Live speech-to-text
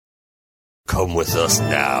Come with us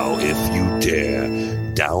now, if you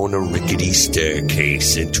dare, down a rickety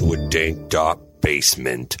staircase into a dank, dark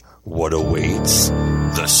basement. What awaits?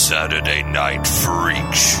 The Saturday Night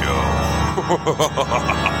Freak Show.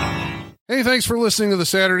 Hey, thanks for listening to the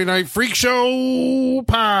Saturday Night Freak Show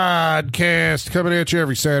podcast, coming at you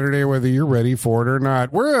every Saturday, whether you're ready for it or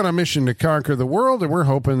not. We're on a mission to conquer the world, and we're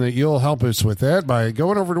hoping that you'll help us with that by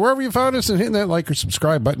going over to wherever you found us and hitting that like or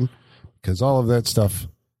subscribe button, because all of that stuff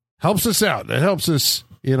helps us out. It helps us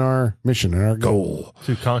in our mission and our goal.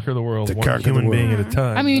 To conquer the world, To one conquer the human world. being at a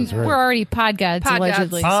time. I mean, That's right. we're already pod gods, Pod gods.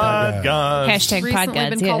 allegedly. Pod gods. Hashtag pod Recently gods,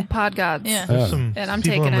 been yeah. called pod gods. Yeah. There's some And I'm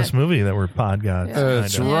people taking in this it. movie that were pod gods.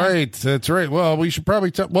 That's kind of. right. That's right. Well, we should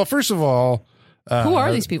probably well, first of all, Who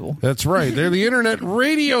are these people? That's right. They're the internet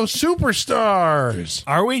radio superstars.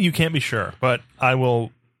 Are we? You can't be sure, but I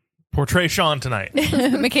will portray Sean tonight.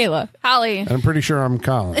 Michaela. Holly. And I'm pretty sure I'm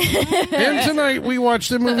Colin. And tonight we watched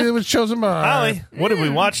a movie that was chosen by Holly, what did we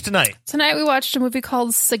watch tonight? Tonight we watched a movie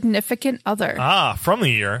called Significant Other. From the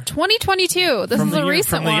year. 2022. This From is the a year- recent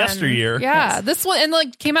from the one. yesteryear. Yeah, Yes. this one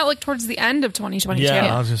and came out towards the end of 2022.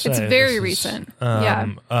 Yeah, I was just it's saying, very this is, recent.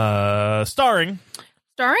 Yeah, starring.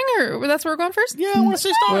 starring or that's where we're going first. Yeah, I want to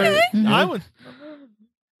say starring. I would.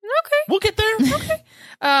 Okay. We'll get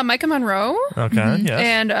there. Micah Monroe Okay. Yes.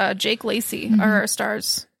 and Jake Lacey are our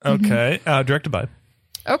stars. Okay. Directed by.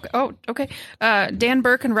 Okay. Oh, okay. Dan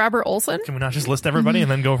Burke and Robert Olson. Can we not just list everybody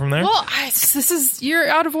and then go from there? Well, you're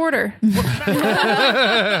out of order.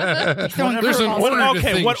 There's an order to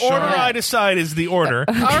okay, things, what order Sean. I decide is the order.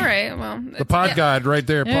 All right. Well, The pod god right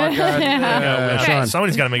there. Pod god. Sean.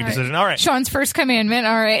 Somebody's got to make a decision. All right. Sean's first commandment.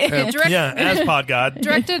 All right. Yeah, as pod god.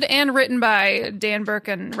 directed and written by Dan Burke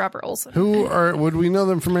and Robert Olson. Would we know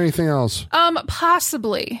them from anything else?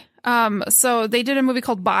 Possibly. So they did a movie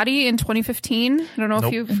called Body in 2015. I don't know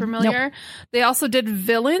if you're familiar. They also did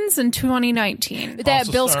Villains in 2019. That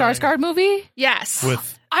Also Bill starring- Skarsgård movie? Yes.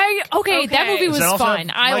 With Okay, that movie Is was that also fun.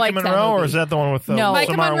 I Micah liked Monroe, that movie. or is that the one with No.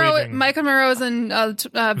 Micah Samara Monroe. Weaving? Micah Monroe's in Villains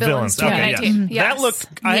Villains. Okay, 2019. yes. That looked.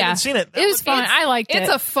 I Yeah. haven't seen it. It was fun. I liked it. It's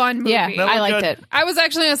a fun movie. Yeah, That I looked liked good. it. I was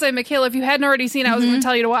actually going to say, Michaela, if you hadn't already seen it, I was going to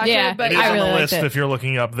tell you to watch Yeah. it. But It is I on really the liked list it. if you're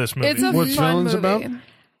looking up this movie. it's a What's fun Villains movie. about?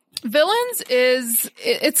 Villains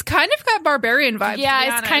it's kind of got barbarian vibes. to be Yeah,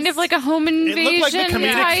 it's honest. kind of like a home It invasion. looked like the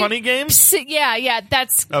comedic type. funny games. Yeah,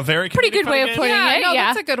 that's A very pretty comedic good way funny of game? putting Yeah, it. no, Yeah.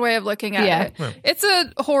 that's a good way of looking at Yeah. it. It's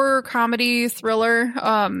a horror comedy thriller.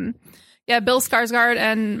 Bill Skarsgård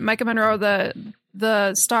and Micah Monroe,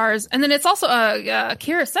 the stars, and then it's also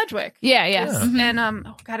Keira Sedgwick. Yeah. Mhm. And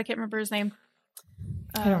oh god, I can't remember his name.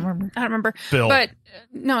 I don't remember. Bill. But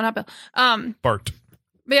no, not Bill. Bart.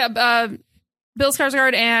 But yeah, Bill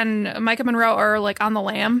Skarsgård and Micah Monroe are like on the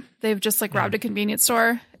lam. They've just like robbed a convenience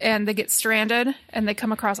store and they get stranded and they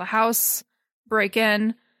come across a house, break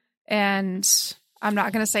in, and I'm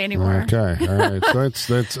not going to say anymore. Okay. All right.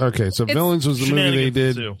 So that's okay. So Villains was the movie they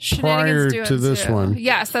did prior Shenanigans to do this ensue. one.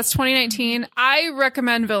 Yes, that's 2019. I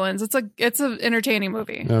recommend Villains. It's an entertaining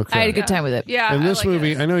movie. Okay. I had a good time with it. Yeah, And I this like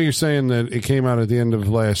movie, it. I know you're saying that it came out at the end of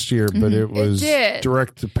last year, but it was did.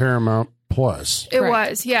 direct to Paramount Plus. It Correct.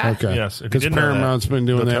 was, yeah. Okay. Yes, if you Because didn't know that, Paramount's been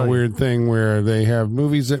doing they'll that tell you. weird thing where they have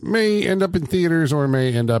movies that may end up in theaters or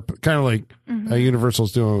may end up kind of like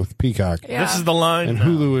Universal's doing with Peacock. Yeah. This is the line. And now.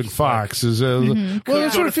 Hulu and Fox is well, that's Go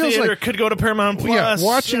what to it feels theater, like. could go to Paramount Plus. Yeah,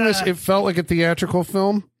 watching this, it felt like a theatrical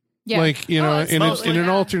film. Yeah. Like, you know, it's in mostly, an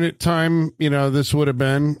yeah. alternate time, you know, this would have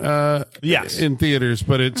been Yes. in theaters,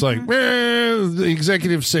 but it's like, the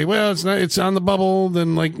executives say, well, it's not, it's on the bubble,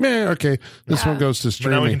 then like, okay, this one goes to But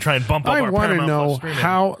streaming. now we can try and bump up I our want to Paramount know Plus streaming.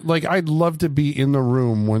 how, like, I'd love to be in the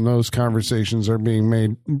room when those conversations are being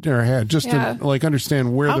made or had, just Yeah. to like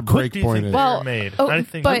understand where How the quick break do you point think is. they Well, were made? oh, I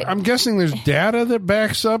think but- I'm guessing there's data that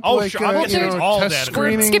backs up, Oh, like, sure. I'm guessing it's all test data.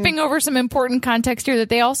 screening. Skipping over some important context here that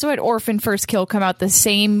they also had Orphan First Kill come out the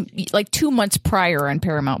same, like 2 months prior on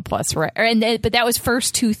Paramount Plus, right? But that was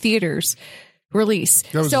first to theaters release.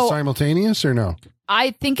 That was so simultaneous or no?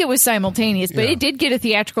 I think it was simultaneous, but Yeah. it did get a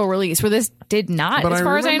theatrical release where this did not, But as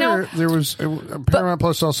far as I know. there was Paramount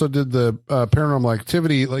Plus also did the Paranormal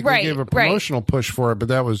Activity, like Right, they gave a right. promotional push for it, but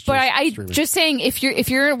that was just But I streaming. just saying, if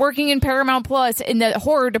you're working in Paramount Plus in the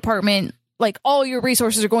horror department, like all your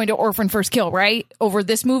resources are going to Orphan First Kill, right? Over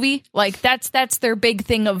this movie, like that's their big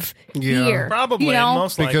thing of Yeah. year, Probably, you know?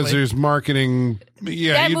 most likely. because there's marketing.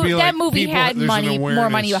 Yeah, that, you'd be that like, movie people, had there's an more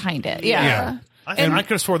awareness. money behind it. Yeah, Yeah. I could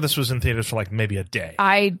have sworn this was in theaters for like maybe a day.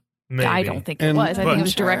 I Maybe. don't think And- it was. I think it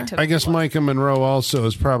was Sure. direct to. I guess Micah Monroe also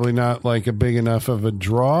is probably not like a big enough of a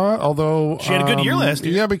draw, although She had a good year last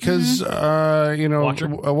year. Yeah, because you know, Watcher.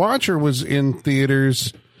 Watcher was in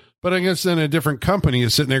theaters But I guess then a different company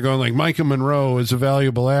is sitting there going like, Micah Monroe is a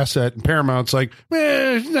valuable asset, and Paramount's like,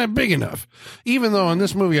 she's not big enough. Even though in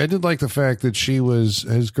this movie, I did like the fact that she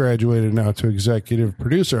has graduated now to executive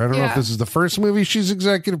producer. I don't know if this is the first movie she's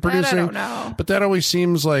executive producing. I don't know. But that always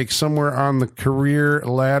seems like somewhere on the career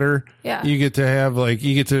ladder, you get to have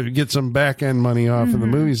get some back end money off of the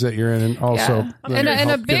movies that you're in, and also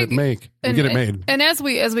and a big get it made. And as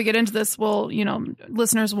we get into this, we'll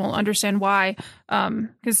listeners will understand why.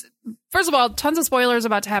 Because first of all, tons of spoilers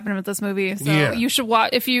about to happen with this movie, so you should watch.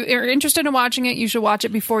 If you are interested in watching it, you should watch it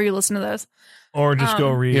before you listen to this. Or just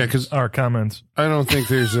go read our comments. I don't think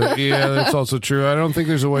there's a that's also true. I don't think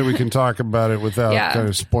there's a way we can talk about it without kind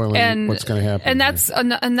of spoiling what's going to happen. And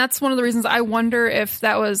that's one of the reasons I wonder if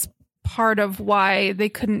that was part of why they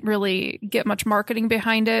couldn't really get much marketing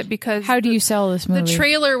behind it, because how do you sell this movie? The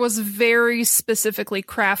trailer was very specifically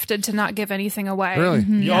crafted to not give anything away. Really?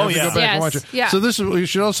 Oh, yeah. Go back and watch it. Yeah. So this, we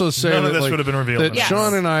should also say none that of this would have been revealed. That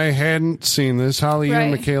Sean and I hadn't seen this. Holly, you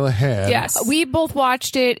and Michaela had. Yes. We both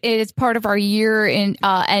watched it. It's part of our year in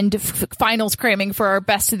end finals cramming for our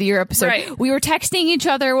best of the year episode. Right. We were texting each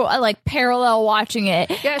other like parallel watching it.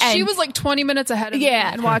 Yeah, she was like 20 minutes ahead of me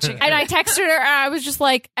and watching it. And I texted her, and I was just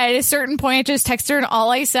like, at a certain point, I just texted her, and all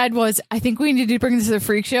I said was, I think we need to bring this to the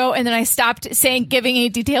freak show. And then I stopped giving any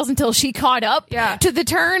details until she caught up to the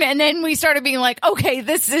turn. And then we started being like, okay,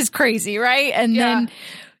 this is crazy, right? And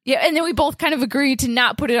then we both kind of agreed to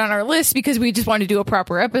not put it on our list because we just wanted to do a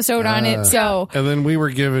proper episode on it. So, and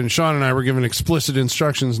then Sean and I were given explicit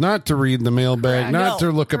instructions not to read the mailbag, not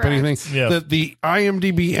to look up anything. Yeah. That the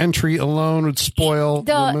IMDb entry alone would spoil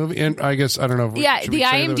the movie. And I guess, I don't know. The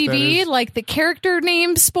IMDb, like the character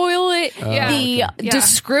names spoil it. The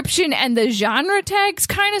description and the genre tags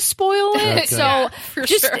kind of spoil it. Okay. So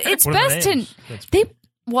it's best to...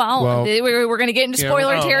 Well, we're going to get into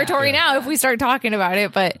spoiler territory now if we start talking about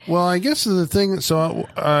it. But I guess the thing. So,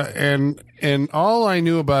 and all I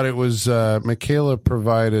knew about it was Michaela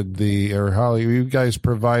provided Holly, you guys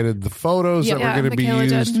provided the photos that were going to be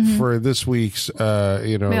used for this week's,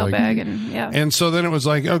 mailbag, and so then it was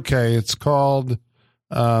like, okay, it's called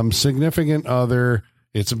Significant Other.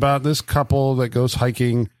 It's about this couple that goes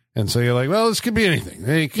hiking. And so you're like, well, this could be anything.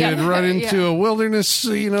 They could run into a wilderness,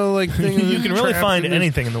 thing. You can really find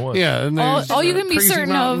anything in the woods. Yeah. And all you can be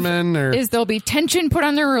certain of is there'll be tension put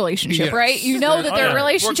on their relationship, right? You know that their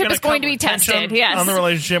relationship is going to be tested. Yes. On the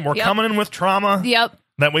relationship. We're coming in with trauma. Yep.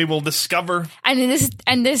 That we will discover.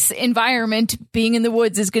 And this environment, being in the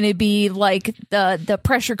woods, is going to be like the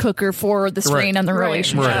pressure cooker for the strain on the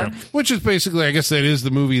relationship. Right. Which is basically, I guess that is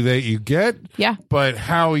the movie that you get. Yeah. But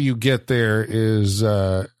how you get there is,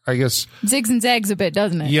 I guess... zigs and zags a bit,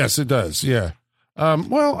 doesn't it? Yes, it does. Yeah.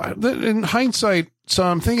 In hindsight, so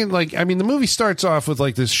I'm thinking the movie starts off with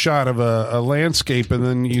like this shot of a landscape, and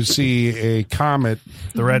then you see a comet.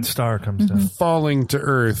 The red star comes down. Falling to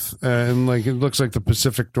Earth, and it looks like the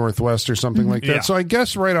Pacific Northwest or something like that. Yeah. So I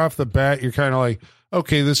guess right off the bat, you're kind of like,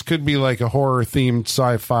 okay, this could be like a horror-themed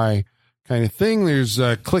sci-fi kind of thing. There's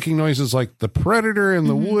clicking noises like the Predator in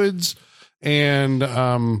the woods, and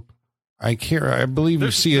I believe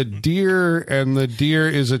you see a deer, and the deer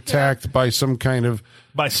is attacked by some kind of...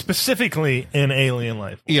 By specifically an alien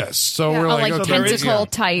life. Yes. So we're like okay, tentacle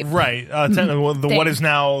type. Right. What is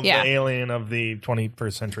now the alien of the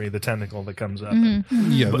 21st century, the tentacle that comes up.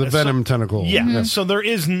 The venom tentacle. Yeah. So there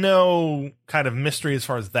is no kind of mystery as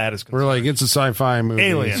far as that is concerned. We're like, it's a sci-fi movie.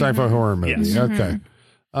 Alien. Sci-fi horror movie. Yes. Okay.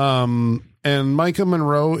 And Micah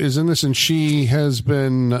Monroe is in this, and she has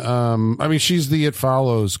been, she's the It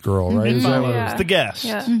Follows girl, right? Is that what it's the guest?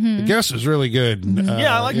 Yeah. The guest is really good.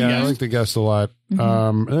 I like the guest. I like the guest a lot.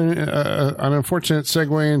 An unfortunate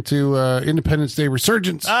segue into Independence Day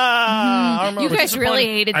Resurgence. You guys really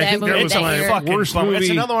hated that movie. That was my fucking worst movie. It's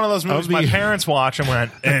another one of those movies my parents watch and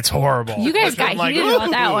went, it's horrible. You guys got heated about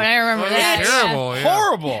that one. I remember that. Terrible.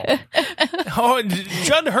 Yeah. Horrible.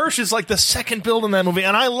 Judd Hirsch is like the second build in that movie,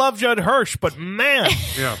 and I love Judd Hirsch, but man.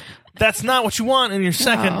 Yeah. That's not what you want in your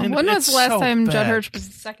second. When was the last time Judd Hirsch was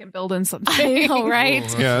second build in something? I know, right?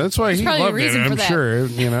 Yeah, that's why he loved it. I'm sure,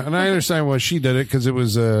 and I understand why she did it because it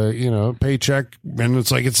was a paycheck, and it's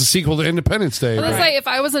like it's a sequel to Independence Day. It's like if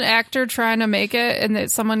I was an actor trying to make it, and that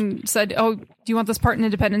someone said, "Oh, do you want this part in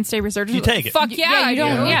Independence Day Resurgence? You take it. Fuck yeah, you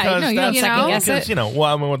don't. I do. You don't second guess it.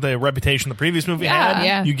 Because, with the reputation the previous movie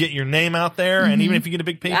had, you get your name out there, and even if you get a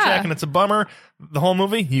big paycheck and it's a bummer, the whole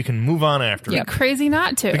movie, you can move on after it. Crazy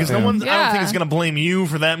not to. Because no one, I don't think is going to blame you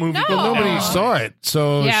for that movie. No. Well, nobody saw it,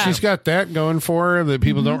 so she's got that going for her that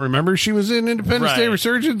people don't remember she was in Independence Day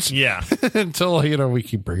Resurgence. Yeah. Until, we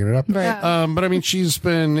keep bringing it up. Right. But I mean, she's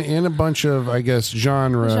been in a bunch of, I guess,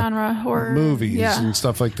 genre horror movies and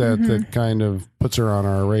stuff like that that kind of puts her on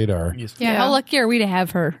our radar. Yeah, how lucky are we to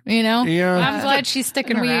have her? Yeah. I'm glad she's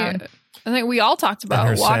sticking around. I think we all talked about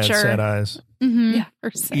her Watcher. sad eyes. Yeah,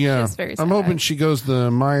 her sad. Yeah, She's very sad. I'm hoping she goes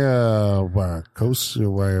the Maya Wasikowski.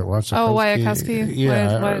 Wachowski.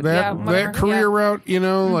 Yeah, that career route.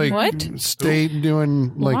 What? Stay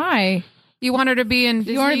doing like. Why? You want her to be in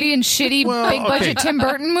Disney? You want to be in shitty big budget Tim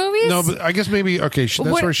Burton movies? No, but I guess maybe that's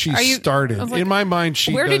where she started. In my mind,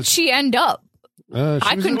 Where did she end up?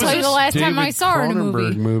 I couldn't tell you the last time I saw her in a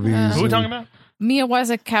movie. Movies Who are we talking about? Mia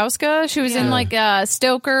Wasikowska. She was in like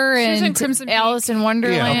Stoker and in Crimson Peak. Alice in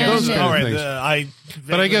Wonderland. Yeah, those are All right, things.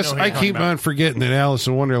 But I guess I keep on forgetting that Alice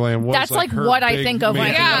in Wonderland was That's like her what I big think of when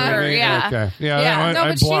I major think of her, movie. yeah. Okay. Yeah, no, I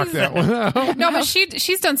but blocked she's- that one out. No, but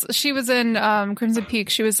she's done. She was in Crimson Peak.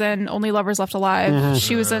 She was in Only Lovers Left Alive.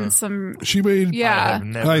 She was in some. She made,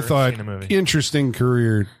 I thought, interesting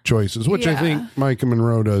career choices, which I think Micah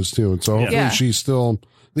Monroe does too. And so hopefully she's still,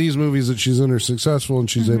 these movies that she's in are successful and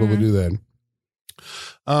she's able to do that.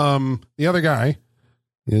 The other guy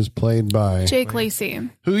is played by Jake Lacey,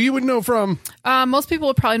 who you would know from. Most people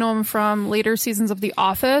would probably know him from later seasons of The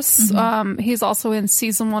Office. He's also in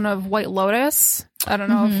season 1 of White Lotus. I don't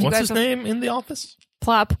know if you What's guys his name in The Office?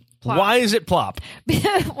 Plop. Why is it Plop?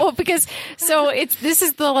 Well, because this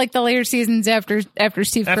is the later seasons after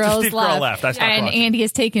Steve Carell's left, and Andy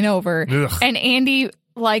has taken over, and Andy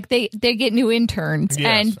they get new interns,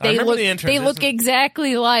 and they look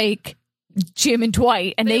exactly like Jim and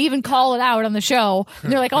Dwight, and they even call it out on the show. And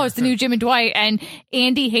they're like, "Oh, it's the new Jim and Dwight." And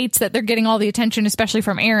Andy hates that they're getting all the attention, especially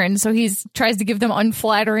from Aaron. So he tries to give them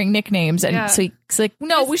unflattering nicknames, and so he's like,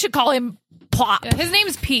 "No, we should call him Plop." Yeah, his name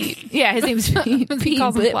is Pete. Yeah, his name is Pete. He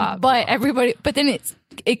calls him Plop. But then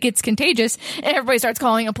it gets contagious, and everybody starts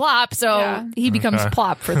calling him Plop. So he becomes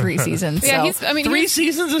Plop for 3 seasons. Yeah, so. 3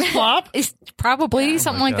 seasons is Plop. It's probably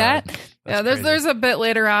something like that. Yeah, there's a bit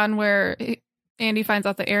later on where Andy finds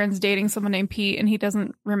out that Aaron's dating someone named Pete, and he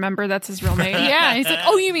doesn't remember that's his real name. Yeah, and he's like,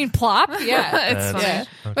 "Oh, you mean Plop?" Yeah, it's funny. Okay,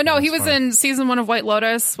 but no, he was in season 1 of White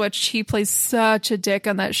Lotus, which he plays such a dick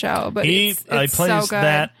on that show. But he it's plays so good.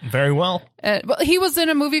 that very well. But he was in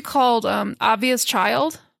a movie called Obvious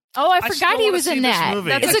Child. Oh, I forgot he was in that.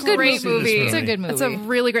 That's a great movie. It's a good movie. It's a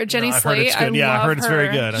really great Jenny Slate. I love heard it's her.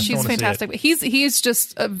 very good. She's fantastic. But he's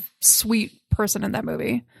just a sweet person in that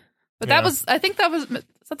movie. But that was is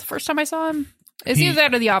that the first time I saw him? Is he was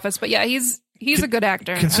out of The Office? But yeah, he's a good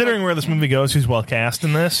actor. Considering where this movie goes, he's well cast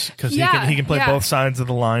in this because he can play both sides of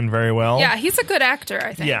the line very well. Yeah, he's a good actor,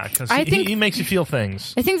 I think. Yeah, because he makes you feel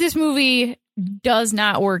things. I think this movie does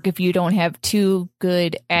not work if you don't have 2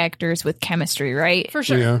 good actors with chemistry, right? For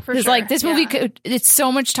sure. Yeah. For sure. Like this movie, it's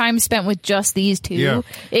so much time spent with just these 2. Yeah.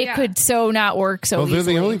 It could so not work so they're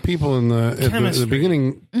easily. the only people in the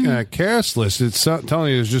beginning cast list. It's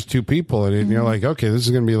telling you there's just 2 people in it, and you're like, okay, this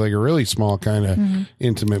is going to be like a really small kind of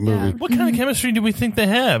intimate movie. What kind of chemistry do we think they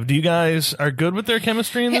have? Do you guys are good with their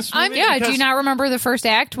chemistry in this movie? Yeah, do you not remember the first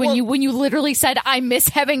act when you literally said, "I miss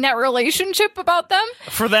having that relationship about them"?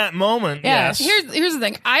 For that moment, yes. Here's the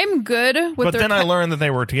thing. I'm good with but then I learned that they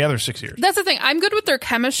were together 6 years. That's the thing. I'm good with their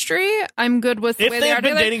chemistry. I'm good with the if way they they have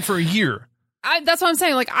been dating for a year. That's what I'm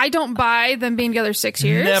saying. Like, I don't buy them being together 6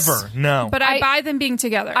 years. Never, no. But I buy them being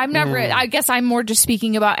together. I'm never. I guess I'm more just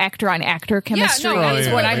speaking about actor on actor chemistry. Is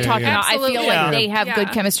what I'm talking about. Absolutely. I feel like they have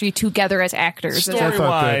good chemistry together as actors.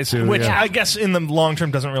 Story-wise, which I guess in the long term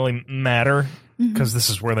doesn't really matter because this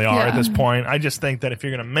is where they are at this point. I just think that if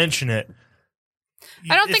you're going to mention it,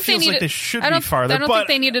 I don't think they needed. Like they should be farther. I don't think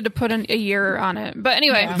they needed to put a year on it. But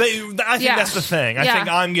anyway, I think that's the thing. I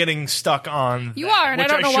think I'm getting stuck on. You are, and I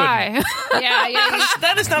don't know why.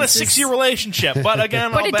 That is not a 6-year relationship. But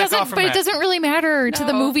again, it doesn't really matter to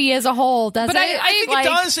the movie as a whole, does it? I think it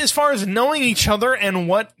does as far as knowing each other and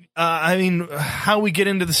what. How we get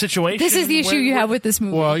into the situation. This is the issue you have with this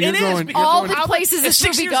movie. Well, all the places this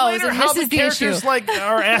movie goes, and this is the issue.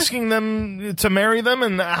 Are asking them to marry them,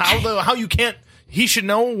 and how you can't. He should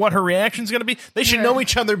know what her reaction is going to be. They should know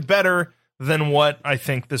each other better than what I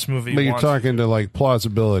think this movie. But you're wants. talking to like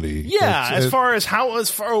plausibility. Yeah, as far as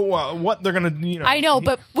what they're gonna, I know,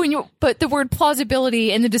 but but the word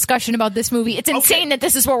plausibility in the discussion about this movie, it's insane that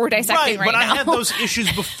this is what we're dissecting right but now. I had those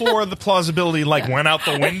issues before the plausibility went out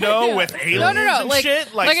the window with aliens and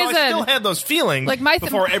shit. Like I still had those feelings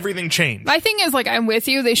before everything changed. My thing is, I'm with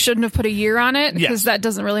you. They shouldn't have put a year on it because that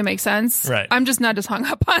doesn't really make sense. Right. I'm just not as hung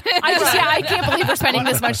up on it. I can't believe we're spending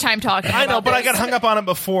this much time talking. I know, but this. I got hung up on it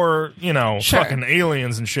before, fucking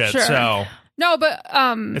aliens and shit. Sure. So no, but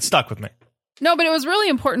it stuck with me. No, but it was really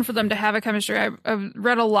important for them to have a chemistry. I've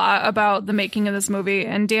read a lot about the making of this movie,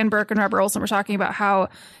 and Dan Burke and Robert Olson were talking about how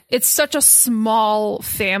it's such a small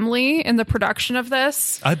family in the production of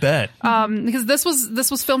this. I bet. Because this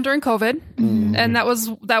was filmed during COVID, and that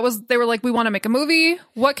was they were like, we want to make a movie.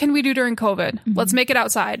 What can we do during COVID? Let's make it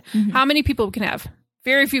outside. How many people we can have?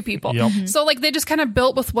 Very few people. Yep. So they just kind of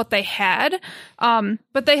built with what they had.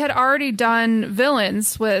 But they had already done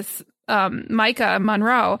Villains with Micah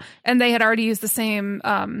Monroe, and they had already used the same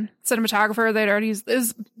cinematographer. They'd already used, it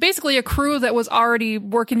was basically a crew that was already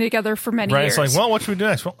working together for many years. Right, it's like, what should we do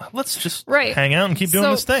next? Well, let's just hang out and keep doing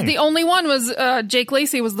this thing. The only one was Jake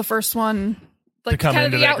Lacey was the first one,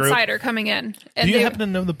 kind of the outsider group. Coming in. And do you happen to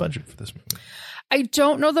know the budget for this movie? I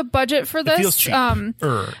don't know the budget for this. It feels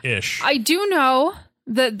cheap-ish. I do know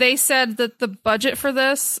that they said that the budget for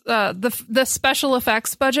this, the special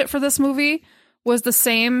effects budget for this movie was the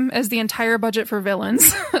same as the entire budget for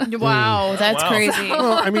Villains. Wow, that's crazy.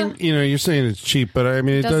 Well, I mean, you're saying it's cheap, but I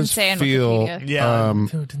mean, it does feel,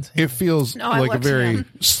 it feels like a very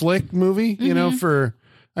slick movie, for,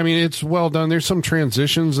 I mean, it's well done. There's some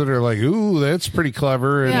transitions that are like, ooh, that's pretty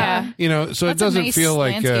clever. And, so it doesn't feel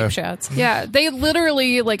like shots. Yeah, they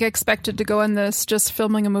literally expected to go in this just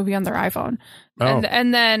filming a movie on their iPhone.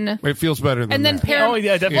 And then it feels better than that.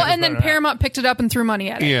 Paramount picked it up and threw money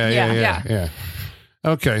at it. Yeah.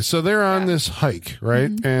 Okay, so they're on this hike, right?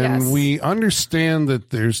 And we understand that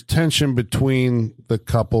there's tension between the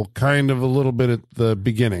couple kind of a little bit at the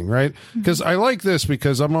beginning, right? Because I like this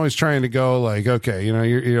because I'm always trying to go okay,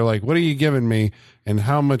 you're like, what are you giving me? And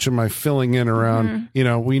how much am I filling in around?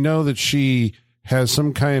 We know that she has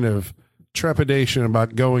some kind of trepidation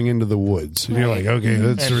about going into the woods. And you're like, okay,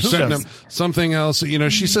 we're setting up something else.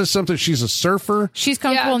 She says something. She's a surfer. She's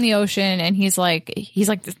comfortable in the ocean, and he's like,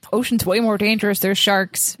 the ocean's way more dangerous. There's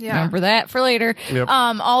sharks. Yeah. Remember that for later. Yep.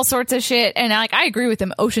 All sorts of shit. And I agree with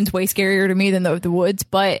him. Ocean's way scarier to me than the woods.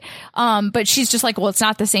 But she's just like, well, it's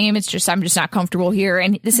not the same. It's just I'm just not comfortable here.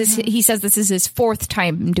 And this is he says this is his fourth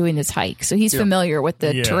time doing this hike, so he's familiar with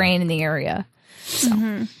the terrain in the area.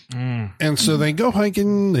 So. And so they go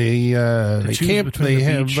hiking. They camp. They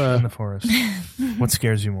have in the forest. What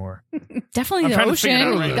scares you more? Definitely the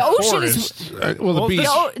ocean. The ocean is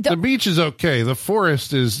the beach is okay. The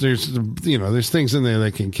forest is there's things in there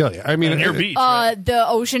that can kill you. I mean, your beach. The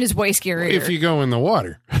ocean is way scarier if you go in the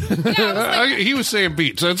water. He was saying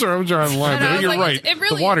beach. That's where I'm drawing the line. But you're right.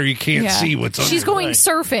 The water you can't see what's under. She's going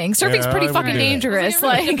surfing. Surfing's pretty fucking dangerous.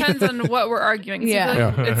 It depends on what we're arguing.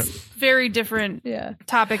 It's very different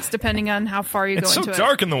topics depending on how far you go into it. It's so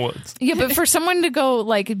dark in the woods. Yeah, but for someone to go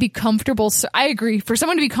be comfortable, I agree. For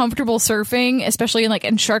someone to be comfortable surfing, especially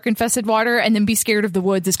in shark infested water, and then be scared of the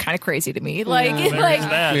woods is kind of crazy to me. Because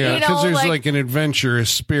there's an adventurous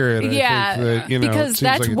spirit. I think that, because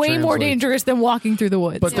that's way more dangerous than walking through the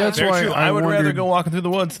woods. But that's why I would rather go walking through the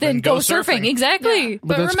woods than go surfing. Exactly. Yeah.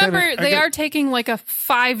 But remember, they are taking a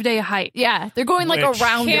 5-day hike. Yeah, they're going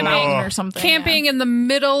around the mountain or something. Camping in the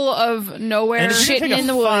middle of nowhere. And shitting in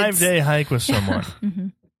the woods. 5-day hike with someone.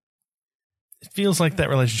 It feels like that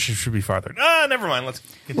relationship should be farther. Never mind. Let's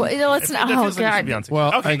not. Oh God.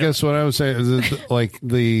 Well, I guess what I was saying is that,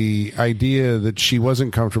 the idea that she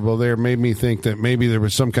wasn't comfortable there made me think that maybe there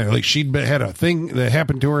was some kind of she'd had a thing that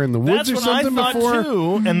happened to her in the woods or something before,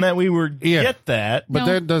 too, and that we were get that. But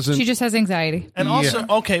that doesn't. She just has anxiety. And also,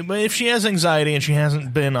 okay, but if she has anxiety and she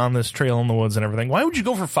hasn't been on this trail in the woods and everything, why would you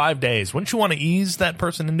go for 5 days? Wouldn't you want to ease that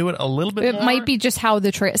person into it a little bit? It might be just how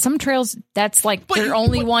the trail. Some trails that's they're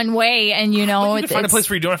only one way, and you could find a place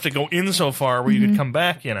where you don't have to go in so far where you could come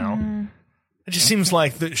back, It just seems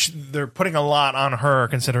like they're putting a lot on her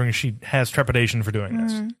considering she has trepidation for doing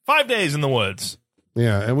this. 5 days in the woods.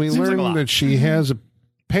 Yeah, and we learned that she has a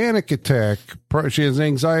panic attack. She has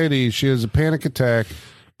anxiety. She has a panic attack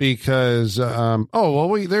because,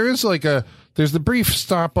 there's the brief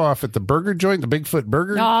stop off at the burger joint, the Bigfoot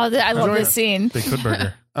Burger. Oh, I love this scene. Bigfoot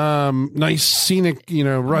Burger. Nice scenic,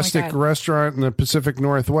 rustic restaurant in the Pacific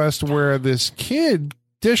Northwest where this kid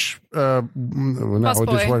busboy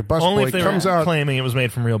comes out claiming it was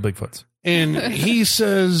made from real Bigfoots. And he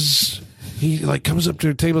says, he like comes up to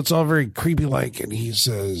a table. It's all very creepy like, and he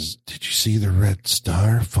says, "Did you see the red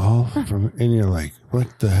star fall from?" And you're like,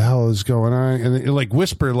 "What the hell is going on?" And they like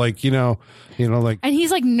whisper, like like. And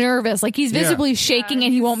he's like nervous, like he's visibly shaking,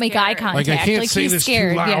 and he won't make eye contact. Like I can't say he's this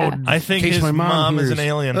scared. too loud. Yeah. I think in case his my mom is hears. an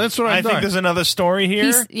alien. That's what I thought. think there's another story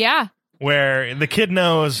here Yeah. where the kid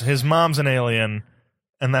knows his mom's an alien,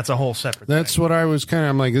 and that's a whole separate That's thing. what I was kind of.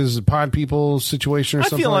 I'm like, this is a pod people situation or I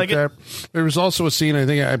something feel like like that. There was also a scene I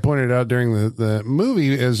think I pointed out during the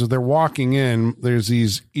movie as they're walking in. There's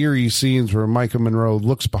these eerie scenes where Micah Monroe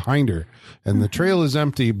looks behind her, and the trail is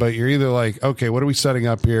empty. But you're either like, okay, what are we setting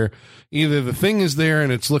up here? Either the thing is there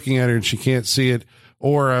and it's looking at her and she can't see it,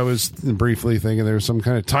 or I was briefly thinking there was some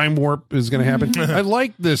kind of time warp is going to happen. I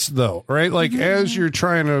like this though, right? Like as you're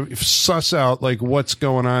trying to suss out like what's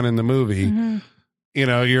going on in the movie.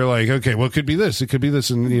 You're like, okay, well, it could be this. It could be this.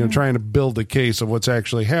 And, trying to build a case of what's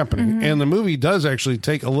actually happening. And the movie does actually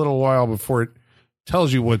take a little while before it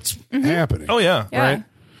tells you what's happening. Oh, yeah. Right?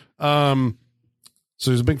 So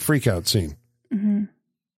there's a big freak out scene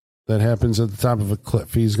that happens at the top of a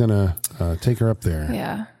cliff. He's going to take her up there.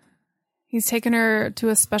 Yeah. He's taken her to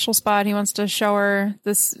a special spot. He wants to show her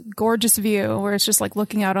this gorgeous view where it's just like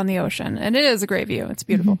looking out on the ocean. And it is a great view. It's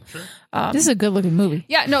beautiful. This is a good looking movie.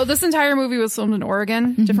 Yeah, no, this entire movie was filmed in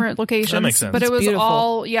Oregon, different locations. That makes sense. But it It's was beautiful.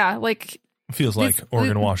 all, like... It feels like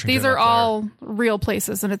Oregon, Washington. These are up there. all real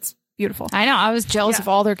places, and it's beautiful. I know. I was jealous of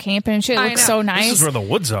all their camping and shit. It I looks know. so nice. This is where the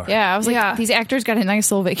woods are. Yeah, I was like, Yeah. these actors got a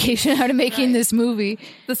nice little vacation out of making this movie.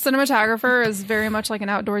 The cinematographer is very much like an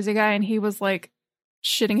outdoorsy guy, and he was like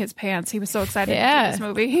shitting his pants. He was so excited to do this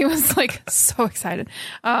movie. He was like so excited.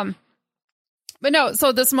 But no,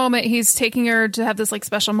 so this moment, he's taking her to have this like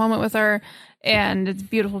special moment with her, and it's a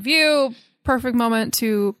beautiful view. Perfect moment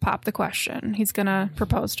to pop the question. He's gonna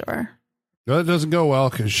propose to her. Well, it doesn't go well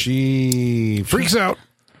because she freaks out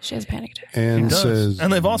She has a panic attack. and It does. says,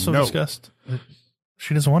 And they've also no. discussed that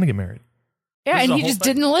she doesn't want to get married. Yeah, This is and the he whole just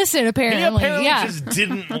thing. didn't listen, apparently. He apparently yeah. just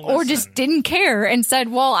didn't Or listen. just didn't care and said,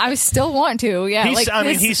 well, I still want to. Yeah.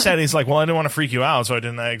 He said, he's like, well, I didn't want to freak you out, so I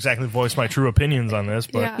didn't exactly voice my true opinions on this.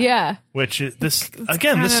 But Yeah. Yeah. this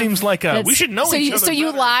kind this of- seems like we should know so each you, other So you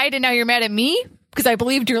better. lied and now you're mad at me? Because I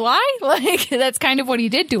believed your lie? Like, that's kind of what he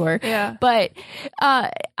did to her. Yeah. But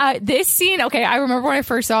this scene, okay, I remember when I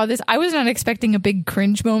first saw this, I was not expecting a big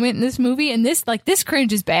cringe moment in this movie. And this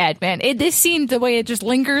cringe is bad, man. This scene, the way it just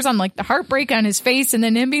lingers on like the heartbreak on his face and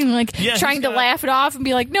then him being like trying to laugh it off and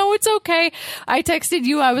be like, no, it's okay. I texted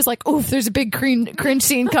you. I was like, oof, there's a big cringe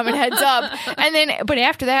scene coming, heads up. And then, but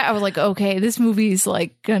after that, I was like, okay, this movie's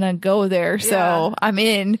like gonna go there. So I'm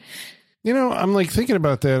in. I'm like thinking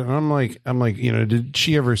about that, and I'm like, did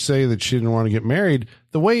she ever say that she didn't want to get married?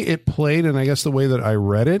 The way it played, and I guess the way that I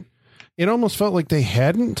read it, it almost felt like they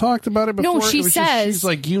hadn't talked about it before. No, she It was says- she's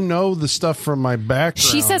like, the stuff from my background.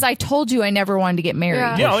 She says, I told you I never wanted to get married.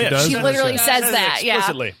 Yeah. Yeah, oh, She yeah. does? She literally says it that, yeah.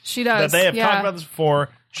 explicitly. She does. That they have Yeah. talked about this before.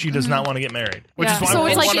 She does not want to get married. Which Yeah. is why So I'm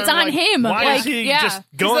it's like wondering, it's on him. Why Like, is he yeah. just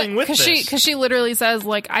going with this? Because she literally says,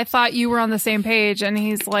 like, I thought you were on the same page. And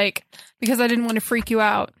he's like, because I didn't want to freak you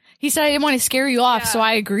out. He said I didn't want to scare you off, Yeah. so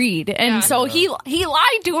I agreed. And Yeah. so he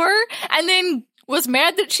lied to her and then was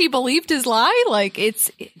mad that she believed his lie. Like,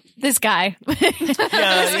 it's this guy.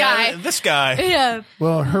 This guy. Yeah.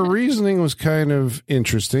 Well, her reasoning was kind of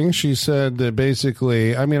interesting. She said that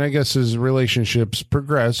basically, I mean, I guess as relationships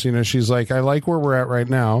progress, she's like, I like where we're at right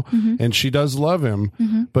now. And she does love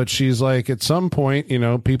him. But she's like, at some point,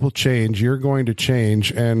 people change. You're going to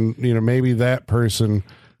change. And, maybe that person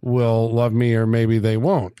will love me or maybe they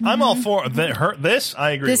won't. I'm all for this. I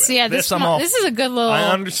agree This, with. yeah, this this, I'm all. this is a good little. I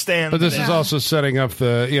understand. But this is also setting up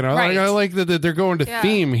the, Right. I like that they're going to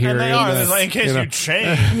theme here. And they in are. the- Like, in case you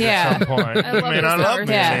change Yeah. at some point. I love I this love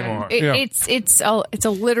me Yeah, anymore. it's a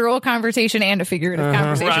literal conversation and a figurative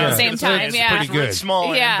conversation at the same It's time. Yeah, pretty good. It's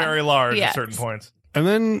small Yeah. and very large Yes. at certain points. And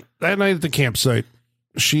then that night at the campsite,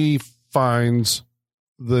 she finds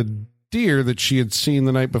the deer that she had seen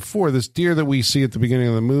the night before, this deer that we see at the beginning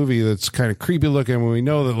of the movie that's kind of creepy looking when we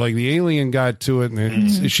know that like the alien got to it,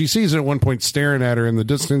 and she sees it at one point staring at her in the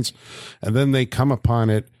distance, and then they come upon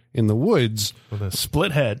it in the woods With a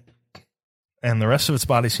split head, and the rest of its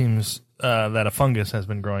body seems that a fungus has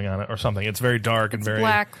been growing on it or something. It's very dark and It's very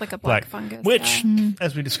black, like a black fungus. Which, yeah.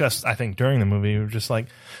 as we discussed, I think during the movie, we were just like,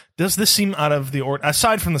 does this seem out of the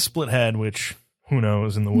aside from the split head, which who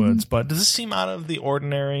knows in the woods, but does this seem out of the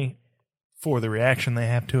ordinary for the reaction they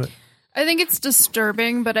have to it? I think it's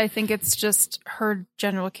disturbing, but I think it's just her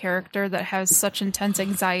general character that has such intense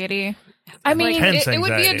anxiety. I mean, Intense It would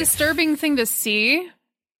be a anxiety. disturbing thing to see.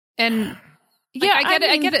 And yeah,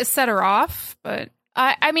 I get it. It set her off, but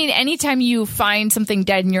I mean, anytime you find something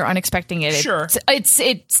dead and you're unexpecting it, Sure.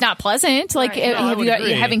 it's not pleasant. Like, Right. No, I would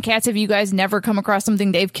agree. having cats, have you guys never come across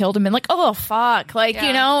something they've killed and been like, oh, fuck. Like, Yeah.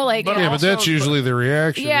 you know, like, But Yeah, but also- that's usually the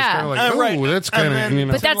reaction. Yeah. It's kind of like, Right. that's And kind then- of, you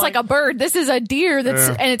know. but that's like a bird. This is a deer that's,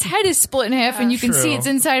 Yeah. and its head is split in half and you can see True. it's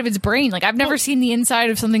inside of its brain. Like, I've never seen the inside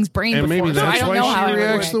of something's brain and before. maybe so I that's don't know how why it she would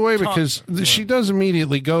reacts work. the way, because she does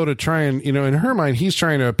immediately go to try and, you know, in her mind, he's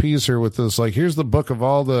trying to appease her with this, like, here's the book of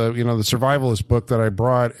all the, you know, the survivalist book that I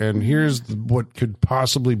brought, and here's what could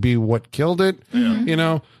possibly be what killed it, you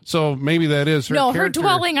know? So maybe that is her No, her character.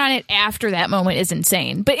 dwelling on it after that moment is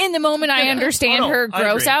insane. But in the moment, I understand Oh, no, her I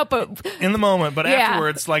gross agree. out. But in the moment, but Yeah.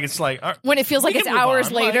 afterwards, like it's like when it feels we like can it's move hours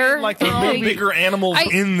on. later, like there are bigger animals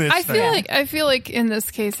in this. I thing. feel like in this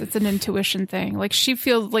case it's an intuition thing. Like she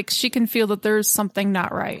feels like she can feel that there's something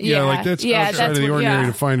not right. Yeah, like that's outside of the ordinary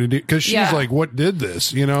to find it, because she's Yeah. like, what did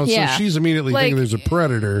this? You know? Yeah. So she's immediately Like- thinking there's a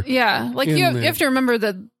predator. Yeah, like in you there. have to remember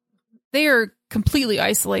that they are completely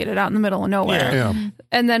isolated out in the middle of nowhere. Yeah.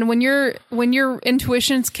 And then when your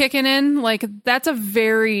intuition's kicking in, like that's a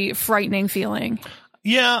very frightening feeling.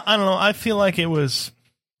 Yeah, I don't know. I feel like it was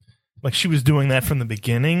like she was doing that from the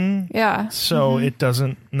beginning. Yeah. So it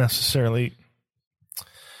doesn't necessarily.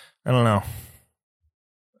 I don't know.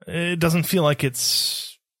 It doesn't feel like it's.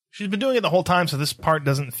 She's been doing it the whole time, so this part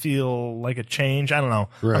doesn't feel like a change. I don't know.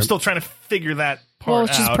 I'm Right. still trying to figure that part well,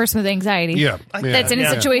 out. she's a person with anxiety. Yeah. That's in a Yeah.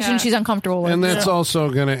 situation Yeah. she's uncomfortable with. And that's also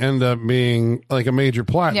going to end up being like a major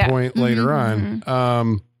plot Yeah. point later on.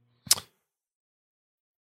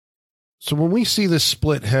 So when we see this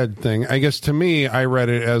split head thing, I guess to me, I read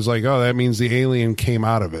it as like, oh, that means the alien came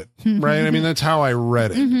out of it, right? I mean, that's how I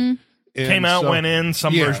read it. And Came out, went in,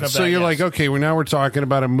 some version of that. so you're yes. like, okay, well, now we're talking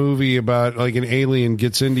about a movie about like an alien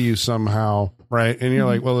gets into you somehow, right? And you're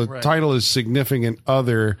like, well, the title is Significant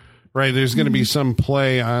Other, right? There's going to be some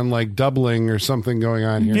play on like doubling or something going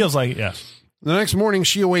on here. feels like yes. The next morning,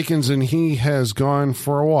 she awakens and he has gone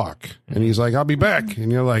for a walk. And he's like, I'll be back.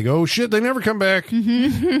 And you're like, oh, shit, they never come back.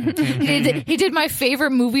 He did my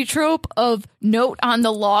favorite movie trope of note on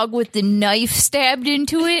the log with the knife stabbed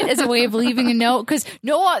into it as a way of leaving a note. Because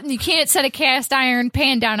you can't set a cast iron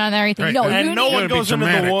pan down on everything. Right. No, And you no need, one Gotta be goes into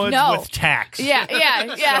the dramatic. woods No. with tacks. Yeah.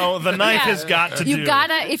 So the knife Yeah. has got to You do.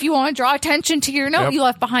 gotta, if you want to draw attention to your note Yep. you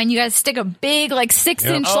left behind, you gotta stick a big, like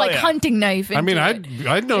 6-inch, Oh, like yeah. hunting knife. I mean, into it.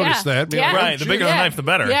 I'd notice Yeah. that. Be Yeah. like, oh, Right, the shit. bigger the knife, the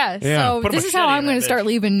better. Yeah, Yeah. so Put a this is how machete I'm in going that to start bitch.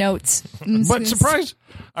 leaving notes. But surprise,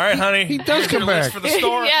 All right, honey. he does Here's your come list back. for the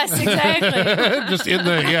store. Yes, exactly. just in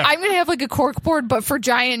the, yeah. I'm gonna have like a cork board, but for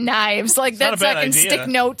giant knives, like not a that, so I bad can idea. stick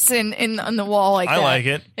notes in on the wall like I that. like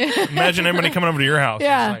it. Imagine everybody coming over to your house.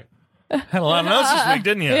 Yeah. It's like, had a lot of notes this week,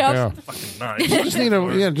 didn't you? Yep. Yeah. Fucking nice. Just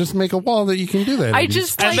need just make a wall that you can do that. I in.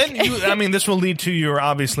 just And like then this will lead to your,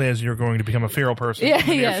 obviously, as you're going to become a feral person. Yeah, in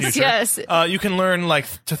the near yes, future, yes. You can learn like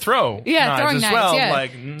to throw Yeah, knives throwing as knives, well. yeah.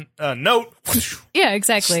 Like note, yeah,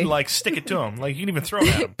 exactly. like stick it to them. Like you can even throw it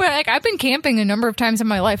at them. But like I've been camping a number of times in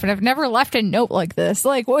my life, and I've never left a note like this.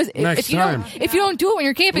 Like, what was Next if you time. don't if you don't do it when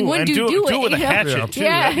you're camping? Ooh, when and do you do it? Do it with a you know? hatchet too.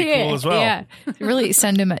 Yeah, That'd be yeah, cool as well. yeah. Really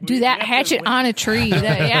send him. Do that hatchet on a tree.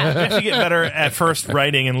 That, yeah. You have to get better at first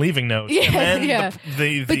writing and leaving notes. Yeah, and then yeah.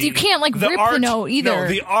 the But you can't, like, rip the art, note either. No,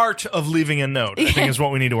 the art of leaving a note, I think, is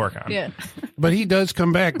what we need to work on. Yeah. But he does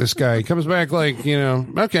come back, this guy. He comes back like,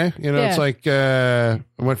 okay. Yeah. It's like, I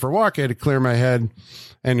went for a walk. I had to clear my head.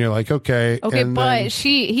 And you're like, okay. Okay, and but then-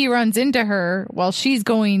 he runs into her while she's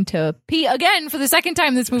going to pee again for the second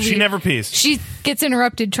time this movie. She never pees. She gets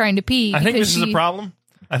interrupted trying to pee. I think because this is a she- problem.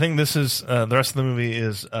 I think this is the rest of the movie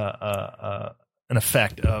is an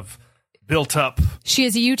effect of built up. She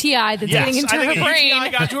has a UTI that's getting into I think her brain. UTI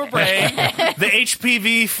got to her brain. The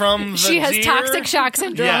HPV from the She has deer. toxic shock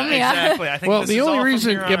syndrome. Yeah, Yeah. exactly. I think Well, this the is only all from reason,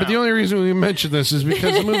 here on but the out. only reason we mention this is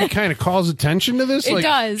because the movie kind of calls attention to this. It Like,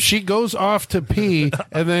 does. She goes off to pee,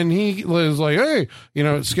 and then he was like, "Hey,"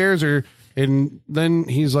 it scares her. And then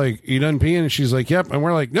he's like, "You done peeing?" And she's like, "Yep." And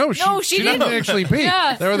we're like, "No, she didn't. didn't actually pee."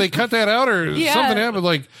 Yeah. Or they cut that out, or Yeah. something happened.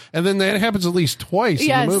 Like, and then that happens at least twice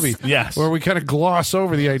Yes. in the movie. Yes. where we kind of gloss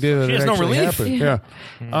over the idea that She it has no actually relief. happened.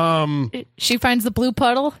 Yeah. She finds the blue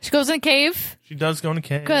puddle. She goes in a cave She does go in a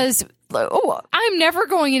cave. because I'm never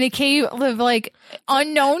going in a cave, like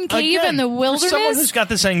unknown cave Again, in the for someone who's wilderness. got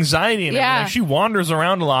this anxiety and Yeah. everything, she wanders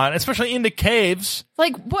around a lot, especially into caves.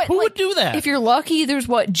 Like what? Who like, would do that? If you're lucky, there's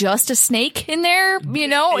just a snake in there. You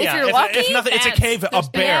know, if you're lucky, if nothing, it's a cave. A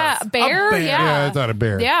bear. Yeah, a bear. Yeah, I thought a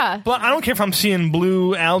bear. Yeah. But I don't care if I'm seeing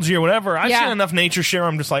blue algae or whatever. I've Yeah. seen enough nature share.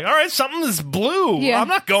 I'm just like, all right, something is blue. Yeah. I'm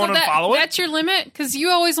not going to follow it. That's your limit because you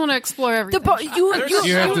always want to explore everything. You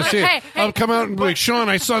have to see it. Hey, I'll come out and be like, Sean,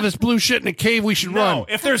 I saw this blue shit in a cave. We should No, run.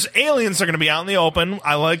 if there's aliens, they're going to be out in the open.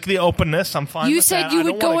 I like the openness. I'm fine. You with said that. you I would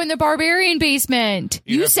don't go wanna- in the barbarian basement.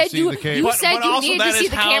 You You have to said see you the cave. you But- said but you also needed that to see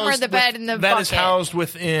is the camera, housed the bed, and the That bucket. is housed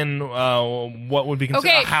within what would be considered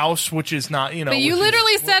Okay. a house, which is not, But you which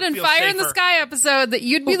literally is- said in feels Fire in the safer. Sky episode that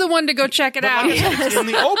you'd be the one to go check it But out. like I said, it's in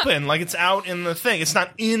the open, like it's out in the thing. It's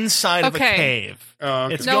not inside of a Okay. cave.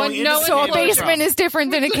 okay. It's No going one- into no the one So a cave knows. itself. basement is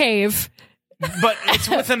different than a cave. But it's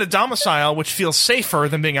within a domicile, which feels safer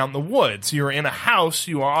than being out in the woods. You're in a house.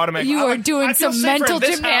 You are automatically. You are doing I feel some safer in mental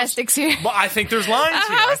this gymnastics house. here. Well, I think there's lines A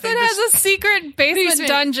here. I house think that this- has a secret basement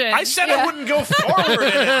dungeon. I said I wouldn't go forward in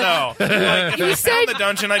it, though. Like, if I found the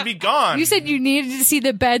dungeon, I'd be gone. You said you needed to see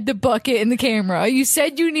the bed, the bucket, and the camera. You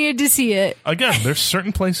said you needed to see it. Again, there's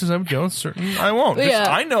certain places I would go, certain I won't. Just- Yeah.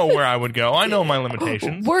 I know where I would go. I know my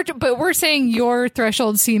limitations. But we're saying your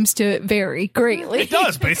threshold seems to vary greatly. It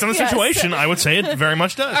does, based on the Yes. situation. I would say it very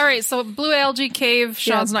much does. All right, so blue algae cave.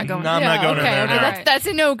 Sean's not going. No, I'm not going in okay, there. okay, no. that's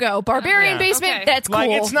a no go. Barbarian Yeah. basement, Okay. that's cool.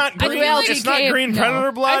 Like it's not Blue green. algae It's not cave, green no.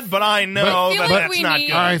 predator blood, but I know feel that like that's we not need-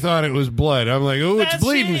 good. I thought it was blood. I'm like, oh, it's That's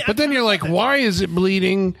bleeding. it. But then you're like, why is it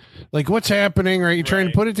bleeding? Like, what's happening? Right? You're trying to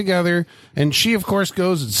Right. put it together. And she, of course,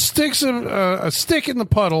 goes and sticks a stick in the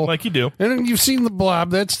puddle. Like you do. And then you've seen the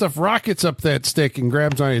blob. That stuff rockets up that stick and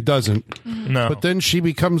grabs on it. It doesn't. No. But then she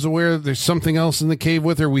becomes aware that there's something else in the cave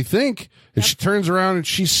with her, we think. And she turns around and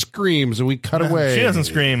she screams, and we cut away. She doesn't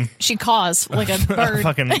scream. She caws like a bird.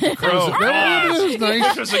 Fucking crow. That was nice.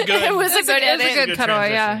 This was a good. It was a good It was a edit. good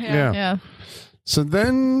cutaway. Yeah, transition. yeah. Yeah. Yeah. So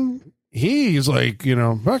then he's like,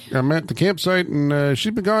 fuck, I'm at the campsite and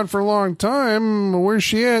she's been gone for a long time. Where's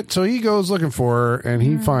she at? So he goes looking for her and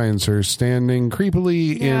he finds her standing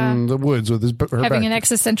creepily Yeah. in the woods with her Having back. an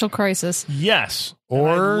existential crisis. Yes. Or-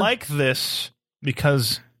 And I like this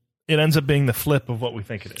because it ends up being the flip of what we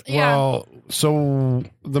think it is. Yeah. Well, so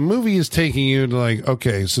the movie is taking you to like,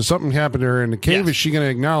 okay, so something happened to her in the cave. Yes. Is she going to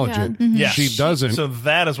acknowledge Yeah. it? Yes. She doesn't. So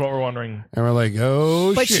that is what we're wondering. And we're like,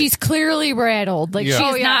 oh, But shit. she's clearly rattled. Like Yeah.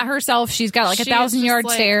 she's Oh, yeah. not herself. She's got like She a is 1,000-yard just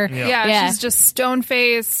like- stare. Yeah. Yeah, she's just stone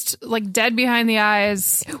faced, like dead behind the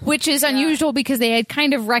eyes. Which is unusual because they had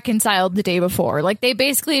kind of reconciled the day before. Like they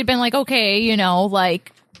basically had been like, okay,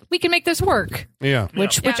 like we can make this work. Yeah.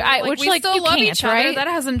 Which Yeah, we still you love can't, each other. right? That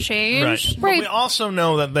hasn't changed. But Right. we also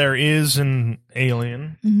know that there is an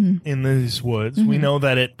alien in these woods. We know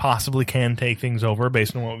that it possibly can take things over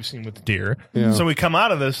based on what we've seen with the deer. Yeah. So we come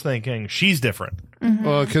out of this thinking she's different.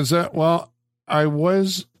 Well, because there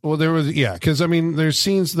was, because I mean, there's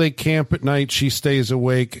scenes they camp at night. She stays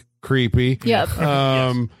awake, creepy. Yep.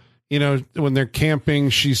 When they're camping,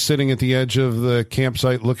 she's sitting at the edge of the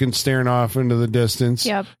campsite, staring off into the distance.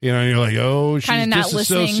 Yep. And you're like, oh, she's Kind of not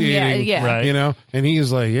listening. Yeah, disassociating. yeah. Right. And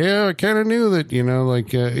he's like, yeah, I kind of knew that,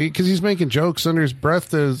 because he's making jokes under his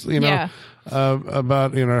breath Yeah.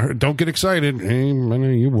 about, don't get excited. Hey, I know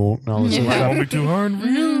you won't. And all this other Yeah. stuff. Won't be too hard for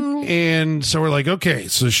you. And so we're like, okay,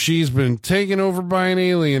 so she's been taken over by an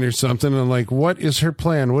alien or something. And like, what is her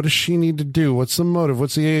plan? What does she need to do? What's the motive?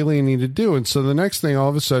 What's the alien need to do? And so the next thing, all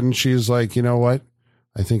of a sudden, she's like, you know what?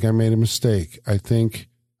 I think I made a mistake. I think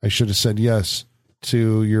I should have said yes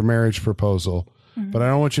to your marriage proposal, but I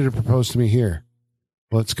don't want you to propose to me here.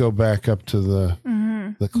 Let's go back up to the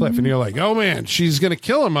cliff. And you're like, oh man, she's going to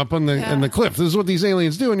kill him up on the cliff. This is what these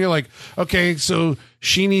aliens do. And you're like, okay, so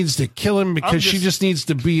she needs to kill him because she just needs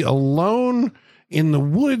to be alone in the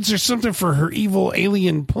woods or something for her evil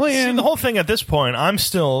alien plan. And the whole thing at this point, I'm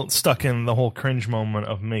still stuck in the whole cringe moment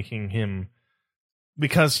of making him,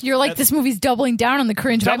 because You're like, this movie's doubling down on the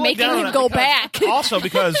cringe by doubling making down on him it go because- back. Also,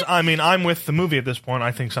 because I'm with the movie at this point.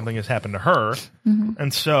 I think something has happened to her,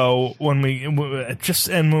 and so when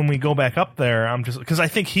we go back up there, I'm just because I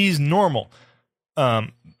think he's normal,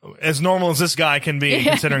 as normal as this guy can be,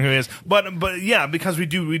 considering who he is. But yeah, because we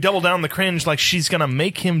double down on the cringe. Like she's gonna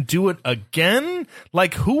make him do it again.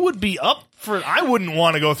 Like who would be up for it? I wouldn't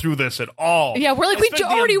want to go through this at all. Yeah, we're like, we Especially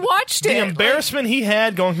already watched The it. embarrassment he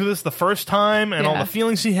had going through this the first time, and all Yeah. the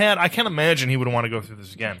feelings he had. I can't imagine he would want to go through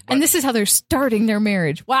this again. But And this is how they're starting their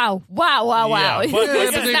marriage. Wow. Yeah, but- This They've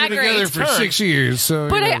is been not together great. for 6 years. So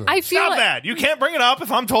But you know. I feel stop like, that. You can't bring it up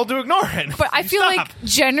if I'm told to ignore it. But I feel Stop. like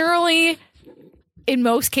generally, in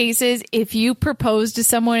most cases, if you propose to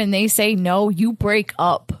someone and they say no, you break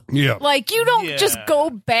up. yeah. Like you don't Yeah. just go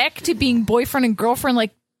back to being boyfriend and girlfriend.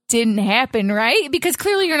 Like didn't happen, right? Because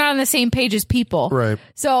clearly you're not on the same page as people. Right.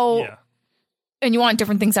 So, Yeah. and you want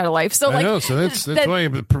different things out of life. So, I like, know. So that's why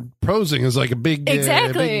proposing is like a big,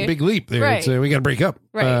 Exactly. big leap there. Right. It's, we got to break up.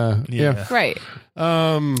 Right. Yeah. right.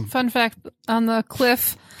 Fun fact on the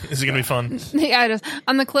cliff. Is it gonna be fun? Yeah, it is.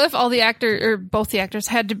 On the cliff, all the both the actors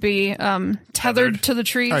had to be tethered to the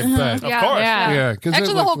tree. I bet. Of course. Yeah. Yeah, 'cause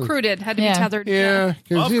Actually, it the whole looks- crew had to Yeah. be tethered. Yeah.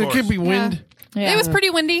 Because Of it could be course. wind. Yeah. It was pretty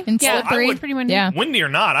windy. And yeah, slippery. I would- pretty windy. Yeah. Windy or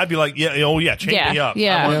not, I'd be like, change Yeah, me up.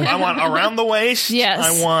 yeah. I want around the waist. Yes.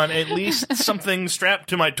 I want at least something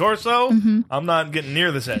strapped to my torso. I'm not getting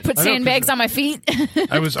near this edge. Put know, sandbags on my feet.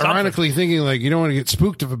 I was ironically thinking, like, you don't want to get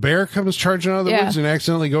spooked if a bear comes charging out of the Yeah. woods and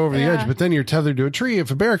accidentally go over the edge, but then you're tethered to a tree if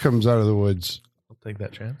a bear comes out of the woods. I'll take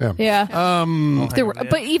that chance. yeah.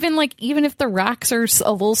 But Even if the rocks are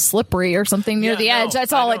a little slippery or something near the edge,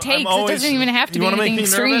 that's all it takes. It doesn't even have to be wanna anything make me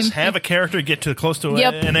extreme. Nervous? Have a character get to close to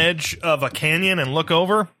Yep. an edge of a canyon and look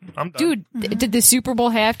over. I'm done. Dude, did the Super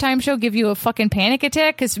Bowl halftime show give you a fucking panic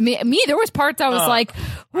attack? Because me, there was parts I was like,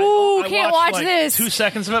 ooh, I can't watched, watch like, this. 2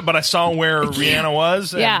 seconds of it, but I saw where Rihanna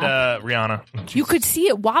was. And, Yeah. Rihanna. You could see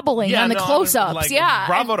it wobbling on the no, close-ups. like, yeah.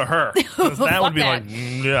 Bravo to her. 'Cause that would be Fuck like,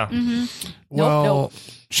 that. yeah. Well, nope.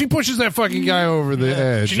 she pushes that fucking guy over the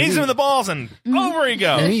edge. She needs him in the balls, and over he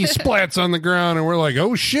goes. And he splats on the ground, and we're like,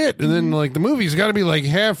 oh shit. And then, like, the movie's got to be like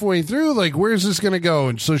halfway through. Like, where's this going to go?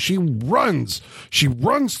 And so she runs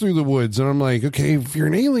through the woods. And I'm like, okay, if you're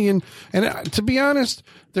an alien. And to be honest,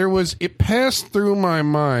 it passed through my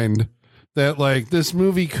mind that, like, this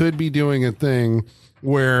movie could be doing a thing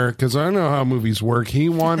where, because I know how movies work, he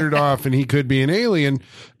wandered off and he could be an alien,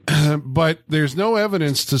 but there's no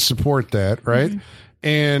evidence to support that, right?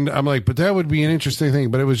 And I'm like, but that would be an interesting thing.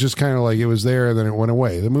 But it was just kind of like it was there and then it went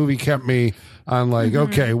away. The movie kept me on like,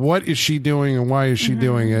 okay, what is she doing and why is she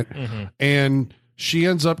doing it? And she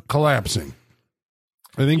ends up collapsing.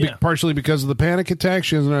 I think partially because of the panic attack.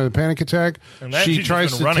 She has another panic attack. And that She she's tries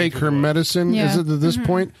just to been running take through her the woods. medicine, is it at this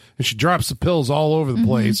point? And she drops the pills all over the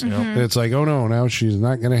place. And it's like, oh no, now she's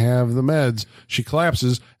not going to have the meds. She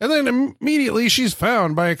collapses. And then immediately she's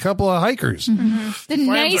found by a couple of hikers. the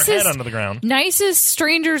Slams her head under the ground. nicest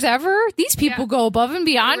strangers ever. These people go above and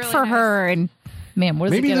beyond really for nice. her. And man, what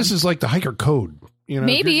does Maybe it get this them? is like the hiker code. You know,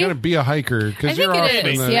 Maybe. if you're going to be a hiker, I because think you're it off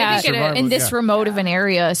is. in the Yeah, I think it is. survival- in this yeah. remote of an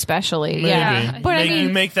area, especially. Maybe. Yeah, but I you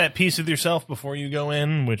mean, make that peace with yourself before you go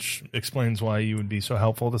in, which explains why you would be so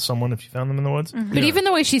helpful to someone if you found them in the woods. but even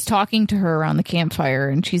the way she's talking to her around the campfire,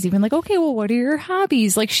 and she's even like, "Okay, well, what are your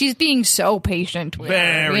hobbies?" Like she's being so patient with her.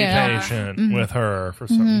 Very Yeah. patient with her for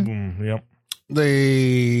some. Yep.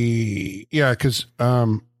 Because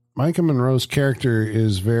Micah Monroe's character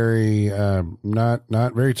is very not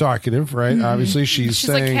very talkative, right? Obviously, she's She's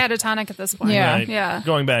saying, like catatonic at this point. Yeah. Right. Yeah.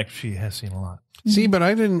 Going back, she has seen a lot. see, but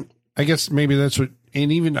I didn't. I guess maybe that's what,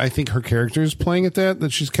 and even I think her character is playing at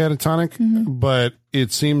that she's catatonic, but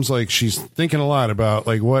it seems like she's thinking a lot about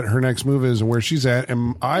like what her next move is and where she's at.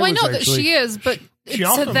 And I Well, I was know that actually, she is, but it's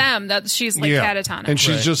also- to them that she's like catatonic. and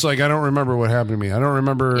she's Right. just like, I don't remember what happened to me. I don't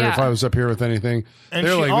remember Yeah. if I was up here with anything. And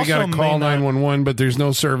They're she like, we also got to may call not- 911, but there's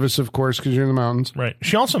no service, of course, because you're in the mountains. Right.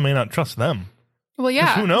 She also may not trust them. well,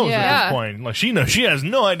 yeah. Who knows Yeah. at this point? Like she knows she has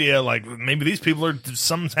no idea. Like maybe these people are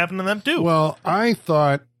something's happened to them too. Well, I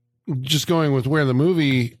thought just going with where the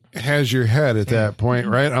movie has your head at that point,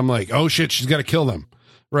 right? I'm like, oh shit, she's got to kill them,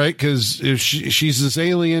 right? Because if she's this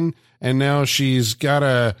alien and now she's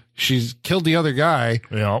killed the other guy,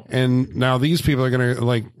 Yeah. and now these people are gonna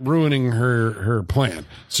like ruining her plan.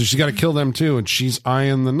 So she's got to kill them too, and she's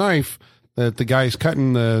eyeing the knife that the guy's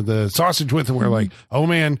cutting the sausage with, and we're like, oh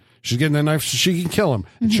man, she's getting that knife so she can kill him.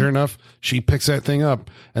 And sure enough, she picks that thing up,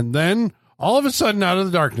 and then all of a sudden, out of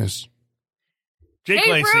the darkness. Jake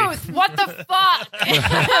Hey Lacey. Ruth, what the fuck?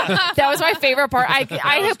 That was my favorite part.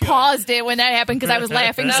 I had paused it when that happened because I was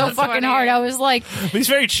laughing so That's fucking funny. hard. I was like, He's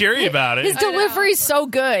very cheery about his it. delivery's so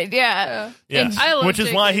good. Yeah. Yes. I love Which is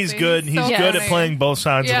Jake why Lacey. he's good. He's He's so good at funny. playing both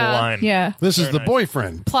sides of the Yeah. line. Yeah. This is Very the nice.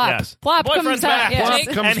 boyfriend. Plop. Yes. Plop Boyfriend's comes out. back. Yeah. Plop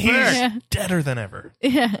comes And he's back. deader than ever.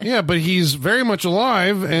 Yeah, but he's very much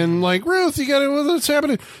alive and like, Ruth, you got it. What's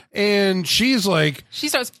happening? And she's like, She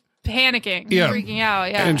starts panicking, Yeah. freaking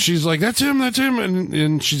out. Yeah. and she's like, that's him.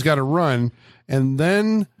 And she's got to run. And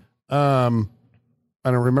then, I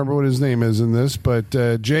don't remember what his name is in this, but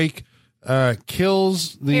Jake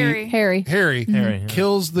kills the Harry. Harry. Harry, yeah.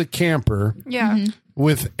 kills the camper Yeah.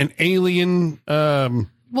 with an alien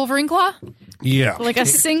Wolverine claw? Yeah. Like a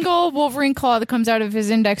single Wolverine claw that comes out of his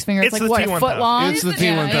index finger. It's like, what, a foot long? It's the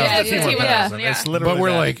T-1000. Yeah, It's the T-1000. It's literally But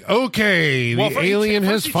we're that. like, okay, the alien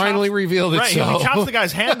has finally revealed Right, itself. he chops the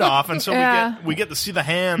guy's hand off, and so we get to see the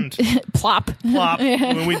hand Plop. plop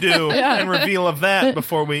when we do, and reveal of that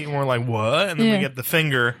before we're like, what? And then we get the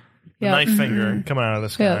finger, the Yep. knife finger coming out of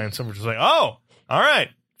this guy, Yep. and so we're just like, oh, all right,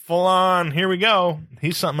 full on, here we go.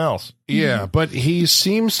 He's something else. Yeah, but he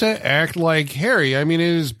seems to act like Harry. I mean, it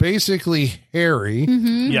is basically Harry,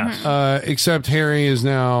 Yes. except Harry is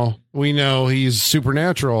now, we know he's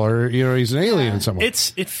supernatural, or, he's an alien in some way.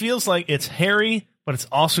 It feels like it's Harry, but it's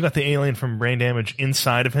also got the alien from Brain Damage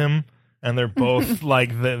inside of him, and they're both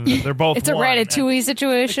like they're both. It's a one. Ratatouille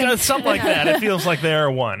situation. It's something like that. It feels like they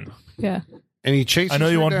are one. Yeah. And he chases I know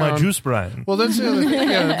you her want my down. juice, Brian. Well, that's the other thing.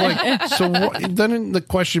 Yeah, then the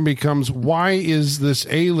question becomes, why is this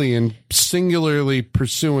alien singularly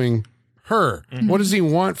pursuing her? What does he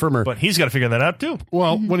want from her? But he's got to figure that out too.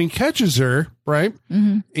 Well, when he catches her, right,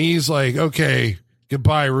 he's like, okay,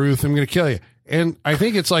 goodbye, Ruth. I'm going to kill you. And I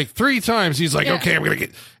think it's like 3 times he's like, okay, I'm going to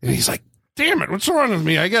get, and he's like, damn it, what's wrong with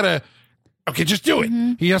me? I got to, okay, just do it.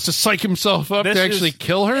 He has to psych himself up This to actually is-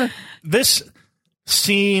 kill her. This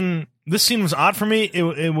scene was odd for me.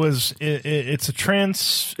 It's a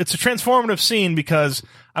transformative scene because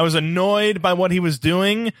I was annoyed by what he was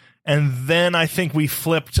doing, and then I think we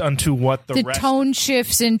flipped onto what the rest. tone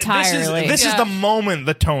shifts entirely. This is the moment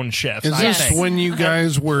the tone shifts. Is I this think. when you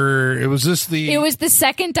guys were, it was the the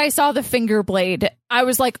second I saw the finger blade, I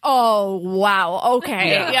was like, "Oh wow,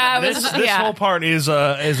 okay, yeah." I was, This whole part is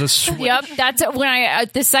a switch. Yep, that's when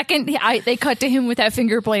the second they cut to him with that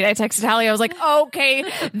finger blade. I texted Hallie. I was like, "Okay,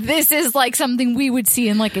 this is like something we would see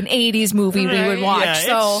in like an '80s movie we would watch." Yeah,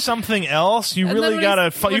 so it's something else. You And really then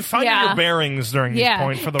gotta when you find yeah. your bearings during this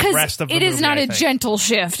point for the 'cause rest of the it movie. is not I a think. gentle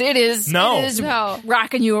shift. It is No.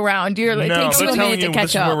 rocking you around. It No, takes you they're a telling minute you to this catch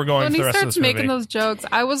is where up. we're going When for he the rest of starts this making movie. those jokes,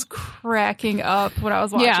 I was cracking up when I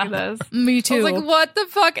was watching this. Me too. I was like, what the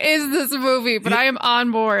fuck is this movie? But I am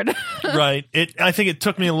on board. Right. I think it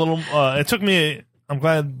took me a little. I'm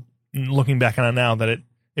glad looking back on it now that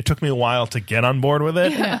it took me a while to get on board with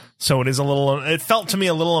it. Yeah. So it is a little. It felt to me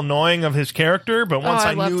a little annoying of his character, but once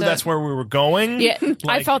I I loved knew it. that's where we were going. Yeah, I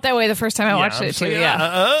like, felt that way the first time I watched I'm it just too. like,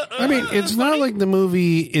 Yeah. I mean, it's not like the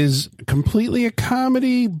movie is completely a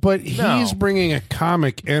comedy, but he's bringing a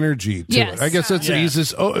comic energy to Yes. it. I guess that's it. Yeah. He's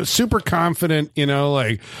this super confident,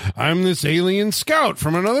 like, I'm this alien scout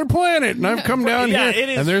from another planet, and I've come down Yeah, here, it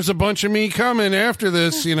is- and there's a bunch of me coming after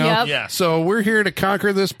this, Yep. Yeah. So we're here to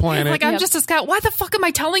conquer this planet. Like, I'm just a scout. Why the fuck am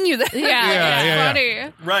I telling you this? Yeah. Yeah.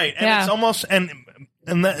 Funny. Right, and Yeah. it's almost and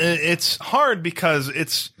it's hard because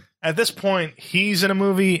it's at this point he's in a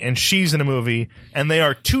movie and she's in a movie, and they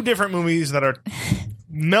are two different movies that are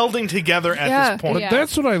melding together at Yeah. this point. but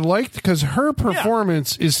that's what I liked, because her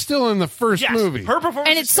performance is still in the first Yes, movie. her performance,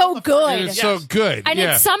 And is it's still so the good. first- And it's Yes. so good. And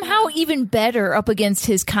yeah. it's somehow even better up against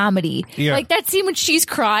his comedy. Yeah. Like that scene when she's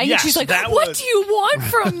crying Yes, and she's like, that "What was- do you want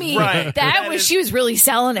from me?" Right. That was is- she was really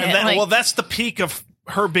selling it. And that, like, well, that's the peak of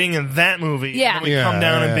her being in that movie. Yeah. And then we Yeah, come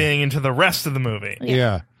down yeah. and being into the rest of the movie.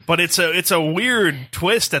 yeah. But it's a weird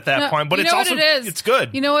twist at that No, point. But you it's know also what it is? it's good.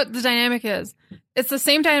 You know what the dynamic is? It's the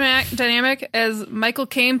same dynamic as Michael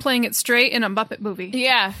Caine playing it straight in a Muppet movie.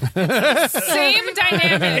 yeah. Same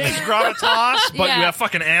dynamic. It's gravitas, but Yeah. you have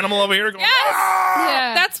fucking animal over here going.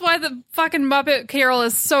 Yeah. That's why the fucking Muppet Carol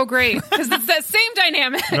is so great, because it's that same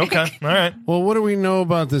dynamic. Okay, all right. Well, what do we know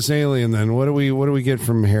about this alien then? What do we get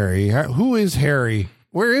from Harry? Who is Harry?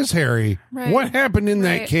 Where is Harry? Right. What happened in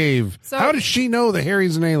that Right. cave? So- How does she know that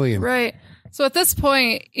Harry's an alien? Right. So at this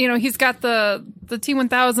point, he's got the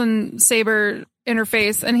T-1000 saber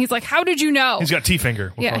interface, and he's like, "How did you know?" He's got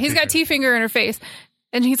T-finger. We'll Yeah, call it he's got T-finger interface.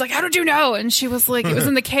 And he's like, "How did you know?" And she was like, "It was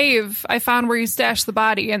in the cave. I found where you stashed the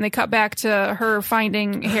body." And they cut back to her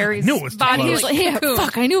finding Harry's knew it was too body. close. He was like, "Yeah, cocooned.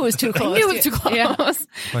 fuck, I knew it was too close." I knew it was too close. Yeah.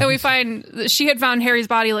 And we find that she had found Harry's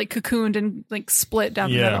body like cocooned and like split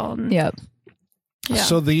down the Yeah. middle. And, Yep. yeah.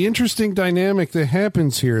 So the interesting dynamic that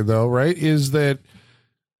happens here, though, right, is that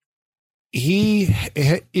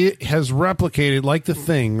it has replicated, like the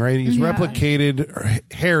Thing, right? He's Yeah. replicated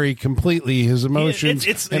Harry completely, his emotions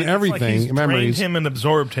It's and like everything, he's memories. drained him and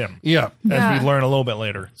absorbed him. Yeah. As Yeah. we learn a little bit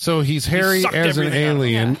later. So he's Harry sucked as an everything out of him.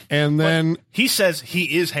 alien, and then He says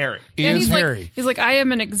he is Harry. he And is he's Harry. like, he's like, "I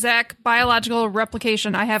am an exact biological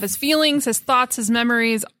replication. I have his feelings, his thoughts, his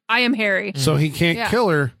memories. I am Harry." So he can't Yeah. kill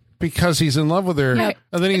her because he's in love with her. Yep.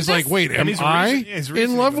 And then he's like, wait, am he's I he's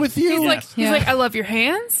in love with you? He's like, I love your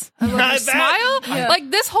hands. I love your That- smile. Like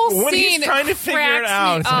this whole when scene he's trying to figure it cracks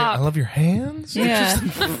out, me it's like, I up. love your hands. Yeah.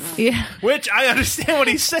 Yeah. Which I understand what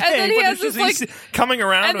he's saying. And then he but has it's this, just, he's coming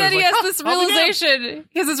around, And then he has this realization.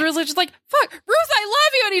 He has this realization, like, "Fuck, Ruth, I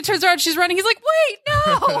love you." And he turns around, she's running. He's like, "Wait,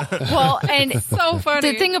 no!" Well, and So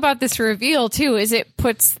funny. the thing about this reveal too is it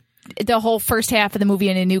puts the whole first half of the movie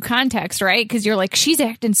in a new context, right? Because you're like, she's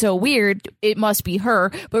acting so weird, it must be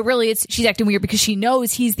her, but really she's acting weird because she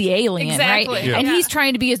knows he's the alien, Exactly. right? Yeah. And he's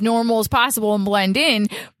trying to be as normal as possible and blend in,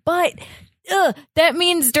 but that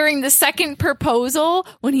means during the second proposal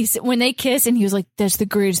when they kiss and he was like, that's the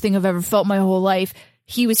greatest thing I've ever felt my whole life,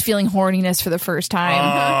 he was feeling horniness for the first time.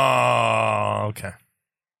 Oh, okay.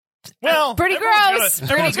 Well, Pretty everyone's gross.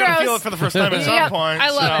 Everyone's Pretty going to feel gross. it for the first time at some Yep. point. I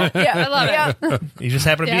love it. Yeah, I love it. You just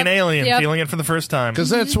happen to be Yep. an alien Yep. feeling it for the first time. Because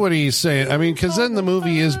that's what he's saying. I mean, because then the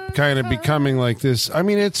movie is kind of becoming like this. I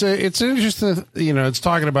mean, it's interesting. It's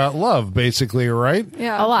talking about love, basically, right?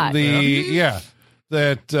 Yeah. a lot. That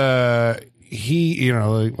he,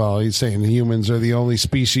 he's saying humans are the only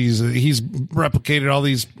species. He's replicated all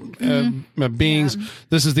these beings. Yeah.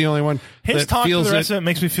 This is the only one. His that talk feels for the rest of it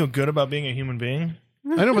makes me feel good about being a human being.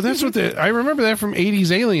 I know, but that's what I remember that from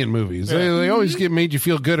 80s alien movies. Yeah. They always made you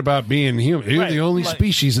feel good about being human. You're the only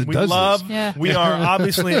species that does this. Yeah. We are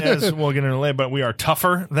obviously, as we'll get into later, but we are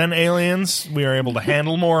tougher than aliens. We are able to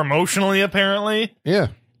handle more emotionally, apparently. Yeah.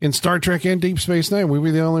 In Star Trek and Deep Space Nine, we were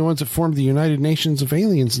the only ones that formed the United Nations of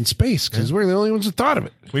Aliens in space because we're the only ones that thought of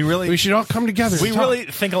it. We should all come together. We and talk. really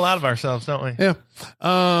think a lot of ourselves, don't we? Yeah.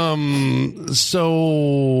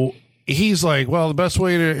 So he's like, well, the best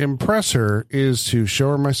way to impress her is to show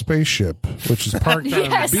her my spaceship, which is parked on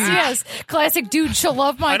Yes, the beach. yes. Classic dude. She'll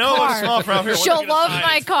love my I know car. it's small from here. She'll love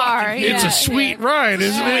my car. It's Yeah. a sweet ride,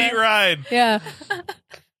 isn't it? Sweet ride. Yeah.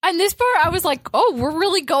 And this part, I was like, "Oh, we're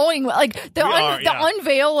really going like the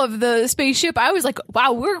unveil of the spaceship." I was like,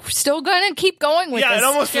 "Wow, we're still gonna keep going with Yeah, this." it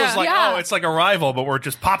almost feels like, Yeah. oh, it's like Arrival, but we're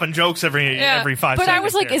just popping jokes every 5 But seconds. I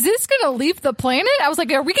was like, here. "Is this gonna leave the planet?" I was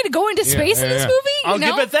like, "Are we gonna go into space in this movie?" I'll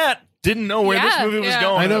give it that. Didn't know where this Yeah, movie was yeah.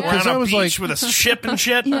 going. I know, We're 'cause on I a was beach like- with a ship and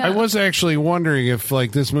shit. I was actually wondering if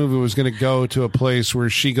like this movie was going to go to a place where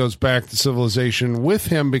she goes back to civilization with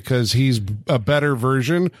him because he's a better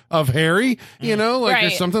version of Harry, or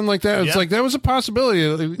Right. something like that. It's Yeah. like that was a possibility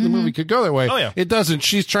that the movie could go that way. Oh, yeah. It doesn't.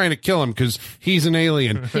 She's trying to kill him because he's an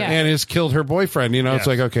alien Yeah. and has killed her boyfriend. It's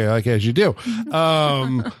like, okay, like as you do.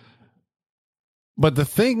 But the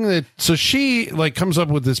thing so she like comes up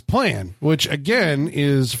with this plan, which again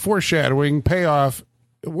is foreshadowing, payoff.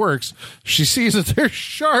 It works. She sees that there's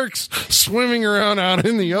sharks swimming around out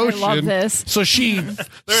in the ocean. love this. So she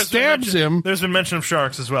stabs him There's been mention of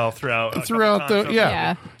sharks as well throughout the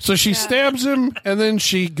Yeah. So she stabs him and then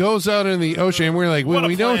she goes out in the ocean and we're like, What a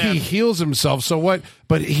we know plan. he heals himself. So what?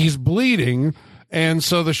 But he's bleeding. And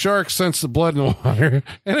so the sharks sense the blood in the water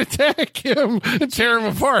and attack him and tear him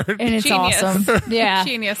apart. And it's Genius. awesome. Yeah.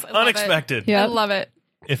 Genius. I love Unexpected. It. Yeah. I love it.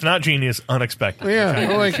 If not genius, unexpected. Yeah,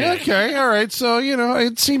 we're like, okay, all right. So,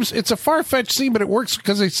 it seems it's a far-fetched scene, but it works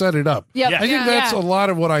because they set it up. Yep. Yeah. I think that's a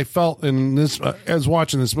lot of what I felt in this as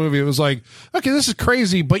watching this movie. It was like, okay, this is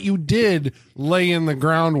crazy, but you did lay in the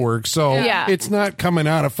groundwork, so Yeah. it's not coming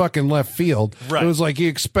out of fucking left field. Right. It was like you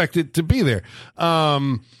expect it to be there.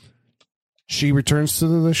 She returns to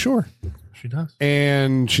the shore. She does.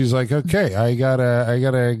 And she's like, okay, I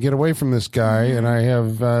gotta get away from this guy, and I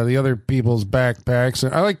have the other people's backpacks.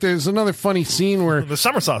 And I like there's another funny scene where The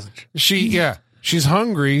summer sausage. she's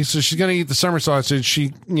hungry, so she's gonna eat the summer sausage.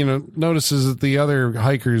 She notices that the other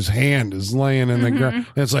hiker's hand is laying in the ground.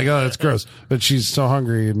 And it's like, oh, that's gross. But she's so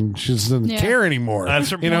hungry and she doesn't care anymore. That's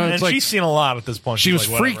her, it's and like she's seen a lot at this point. she She's was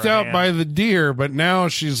like, freaked whatever, out man. by the deer, but now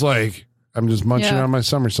she's like, I'm just munching Yeah. on my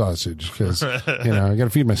summer sausage because I got to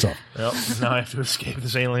feed myself. Well, now I have to escape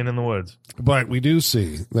this alien in the woods. But we do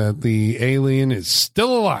see that the alien is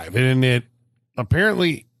still alive, and it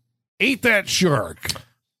apparently ate that shark.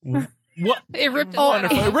 What? It ripped.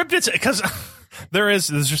 Wonderful. It ripped its because there's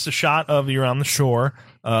just a shot of you're on the shore.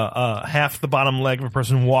 Half the bottom leg of a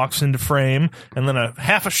person walks into frame, and then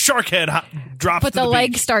half a shark head drops. But to the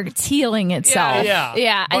leg beach. starts healing itself. Yeah,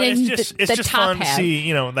 Yeah. But And then it's the just top fun to head.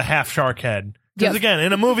 see, the half shark head. Because Yep. again,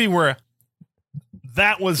 in a movie where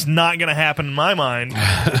that was not going to happen in my mind,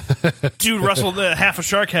 dude wrestled half a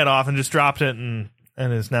shark head off and just dropped it, and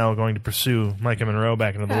is now going to pursue Micah Monroe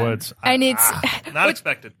back into the woods. And it's Not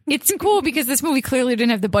expected. it's cool because this movie clearly didn't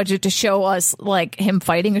have the budget to show us like him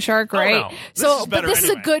fighting a shark, right? no. This is But better this is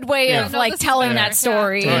anyway. a good way Yeah. of No, like this is telling better. that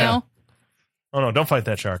story, Yeah. you know? Oh no! Don't fight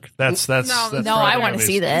that shark. That's No, I want to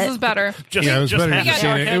see This that. is better. Just, Yeah, it was just better have to it. see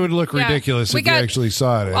it. It would look Yeah. ridiculous We if you got- actually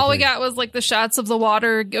saw it. I All we think. got was like the shots of the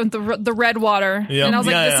water, the red water, Yep. and I was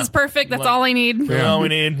like, Yeah, "This yeah. is perfect. That's Like- all I need." Yeah. All we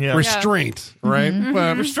need. Yeah. Restraint, right?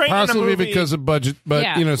 Well, Restraint in a possibly movie. because of budget, but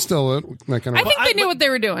Yeah. still that kind I of. think they knew what they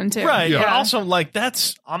were doing too. Right, Yeah. but also like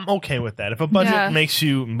I'm okay with that. If a budget Yeah. makes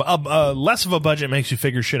you less of a budget makes you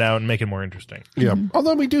figure shit out and make it more interesting. Yeah.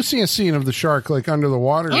 Although we do see a scene of the shark like under the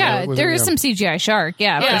water. Yeah, with there him, is some CGI shark.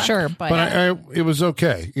 Yeah, Yeah. for sure. But, it was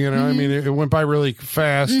okay. I mean, it went by really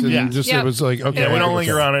fast, and Yeah. just Yep. it was like okay. Yeah, we I don't get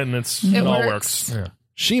linger that. on it, and it all works. works. Yeah.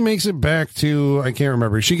 She makes it back to I can't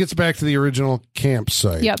remember. She gets back to the original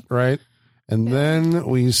campsite. Yep. Right. And then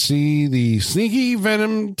we see the sneaky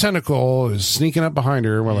venom tentacle is sneaking up behind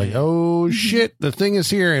her. And we're like, oh shit, the thing is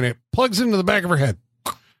here, and it plugs into the back of her head.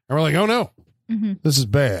 And we're like, oh no, this is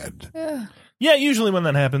bad. Yeah, usually when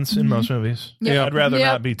that happens in most movies. Yeah. I'd rather Yep.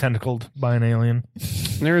 not be tentacled by an alien.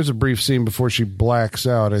 There is a brief scene before she blacks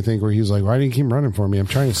out, I think, where he's like, why do you keep running for me? I'm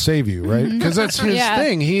trying to save you, right? Because that's his Yeah.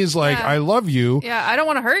 thing. He's like, Yeah. I love you. Yeah, I don't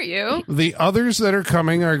want to hurt you. The others that are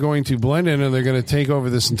coming are going to blend in and they're going to take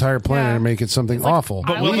over this entire planet Yeah. and make it something awful.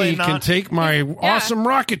 But will they we can not- take my awesome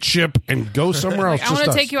rocket ship and go somewhere else. I want to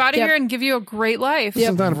just take us. you out of Yep. here and give you a great life.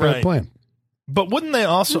 Isn't that a bad Right. plan? But wouldn't they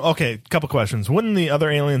also? Okay, couple questions. Wouldn't the other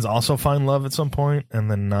aliens also find love at some point and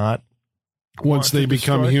then not? Once to they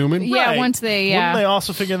become destroy- human, yeah, Right. once they Wouldn't they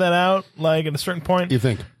also figure that out? Like at a certain point? you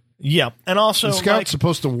think? Yeah, and also The scout's like,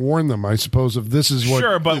 supposed to warn them, I suppose, if this is what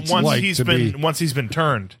sure, but it's once like he's to been be. once he's been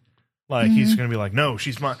turned, like he's going to be like, no,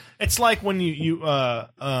 she's mine. It's like when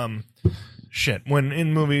shit when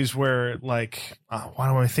in movies where like why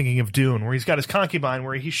am I thinking of Dune, where he's got his concubine,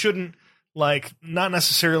 where he shouldn't like not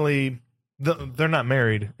necessarily. They're not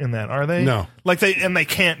married in that, are they? No. Like they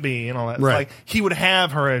can't be and all that. It's Right. like he would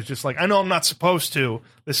have her as just like, I know I'm not supposed to.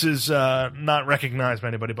 This is not recognized by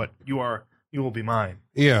anybody, but you will be mine.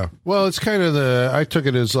 Yeah. Well, it's kind of I took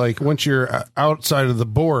it as like once you're outside of the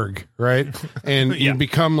Borg, right? And Yeah. you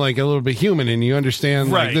become like a little bit human and you understand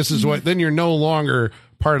like Right. this is what, then you're no longer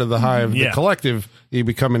part of the hive, Yeah. the collective, you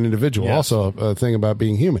become an individual. Yes. Also a thing about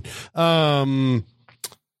being human.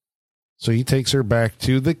 So he takes her back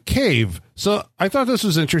to the cave. So I thought this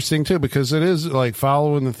was interesting too, because it is like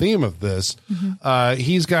following the theme of this.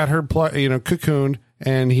 He's got her, cocooned,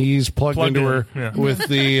 and he's plugged Plugged into in, her yeah. with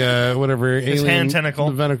the whatever His alien hand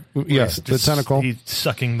tentacle. Yes, the tentacle. He's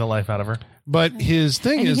sucking the life out of her. But his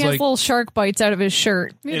thing and he is has like, little shark bites out of his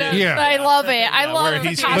shirt. yeah, I love it. I where love the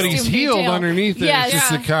he's- costume but he's healed detail. underneath it. Yes. It's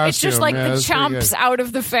just the costume. It's just like Yeah, the that's pretty chomps good. out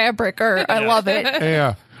of the fabric. Or I love it.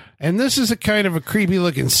 Yeah. And this is a kind of a creepy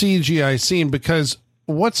looking CGI scene because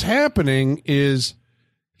what's happening is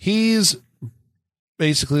he's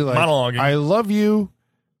basically like, Monologuing. I love you.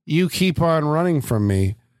 You keep on running from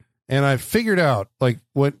me. And I figured out like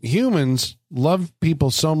what humans love people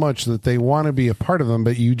so much that they want to be a part of them,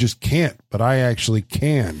 but you just can't. But I actually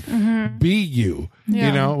can be you.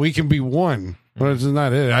 Yeah. We can be one. But it's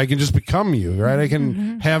not it. I can just become you, right? I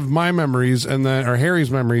can have my memories and then, or Harry's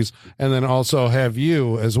memories, and then also have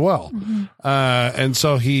you as well. And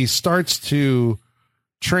so he starts to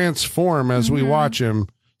transform as we watch him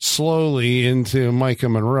slowly into Micah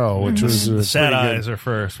Monroe, which was The sad pretty good. eyes are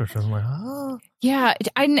first, which was like, oh. Yeah,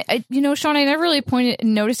 Sean, I never really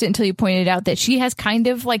noticed it until you pointed out that she has kind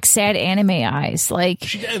of like sad anime eyes.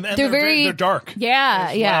 Like And they're dark. Yeah,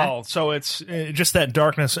 as yeah. well. So it's just that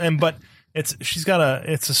darkness, but she's got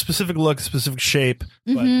a specific look, a specific shape.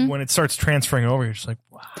 But when it starts transferring over, you're just like,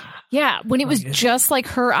 wow. Yeah, when it was just like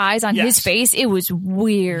her eyes on his Yes. face, it was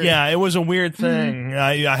weird. Yeah, it was a weird thing.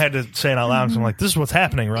 I had to say it out loud because I'm like, this is what's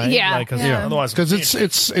happening, right? Yeah. Like, 'cause Yeah. otherwise, Because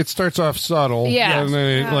it starts off subtle, Yeah. and then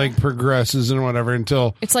it Yeah. like progresses and whatever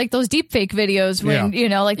until It's like those deep fake videos when,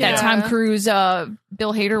 like that Yeah. Tom Cruise,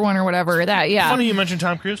 Bill Hader one or whatever. That, yeah. Funny you mentioned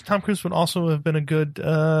Tom Cruise. Tom Cruise would also have been a good,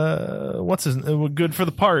 good for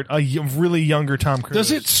the part. Really younger Tom Cruise.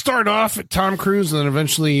 does it start off at Tom Cruise and then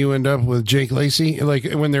eventually you end up with Jake Lacey, like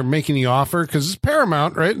when they're making the offer because it's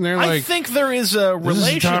Paramount, right? And they're I like, think there is a This is a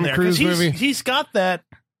relation Tom there. 'cause Cruise he's, movie. He's got that.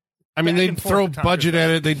 I mean, back they and forth throw with Tom budget Cruise. at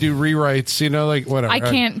it, they do rewrites, like whatever. I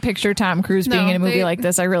can't picture Tom Cruise being No, in a movie they- like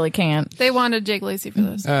this. I really can't. They wanted Jake Lacey for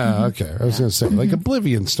this. Okay, I was going to say like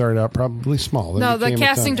Oblivion started out probably small. Then No, the became a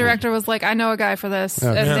casting ton. director was like, I know a guy for this.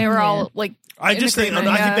 Okay. And they were all like, I in just think agreement,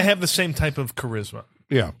 I think yeah. they have the same type of charisma.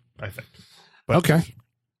 Yeah. I think. Okay.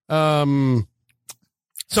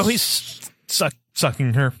 So he's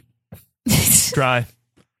sucking her dry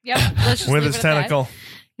Yep. Let's just with leave his it at that. tentacle.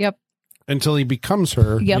 Yep. Until he becomes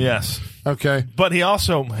her. Yep. Yes, Okay. but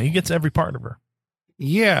he gets every part of her,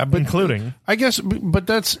 Yeah, but including. I guess, but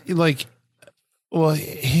that's like Well,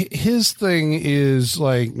 his thing is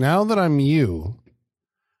like, now that I'm you,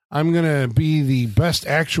 I'm going to be the best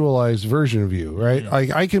actualized version of you, right? Like,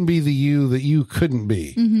 I can be the you that you couldn't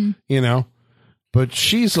be, you know? But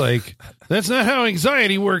she's like, that's not how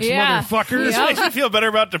anxiety works, motherfucker. This makes me feel better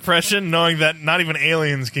about depression, knowing that not even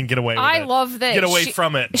aliens can get away with it. I love that. Get away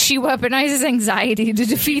from it. She weaponizes anxiety to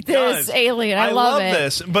defeat this alien. I love it.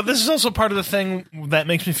 This. But this is also part of the thing that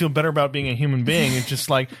makes me feel better about being a human being. It's just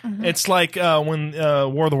like, it's like when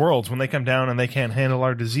War of the Worlds, when they come down and they can't handle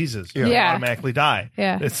our diseases. They automatically die.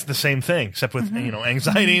 Yeah. It's the same thing, except with,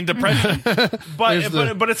 anxiety and depression.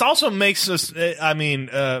 but it's also makes us,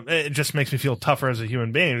 it just makes me feel tougher as a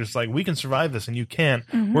human being. It's like, we can survive this and you can't.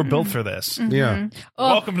 We're built for this. Yeah.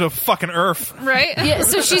 Welcome to fucking Earth. Right? Yeah,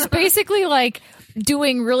 so she's basically like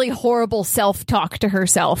doing really horrible self-talk to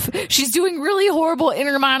herself. She's doing really horrible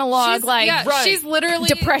inner monologue, she's literally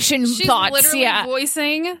depression thoughts. Literally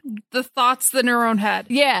voicing the thoughts that in her own head.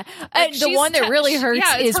 Yeah. The one that really hurts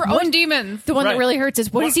is her own demons. The one that really hurts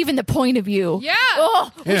is, what is even the point of you? Yeah.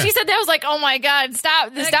 Oh, when she said that, I was like, oh my God,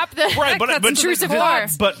 stop the But intrusive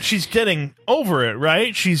thoughts. But she's getting over it,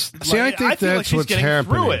 right? She's See, I think that's like she's what's getting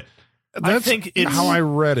happening. through it. That's I think it's how I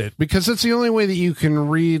read it, because it's the only way that you can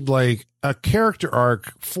read like a character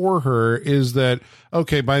arc for her is that,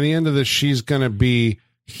 okay, by the end of this, she's going to be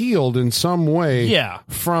healed in some way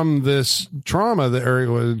from this trauma of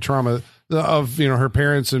her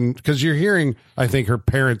parents. And because you're hearing, I think, her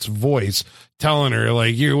parents' voice telling her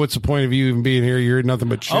like, what's the point of you even being here? You're nothing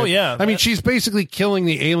but shit. Oh yeah. I mean, she's basically killing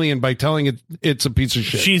the alien by telling it it's a piece of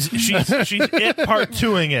shit. She's it part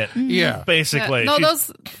twoing it. Yeah. Basically. Yeah. No,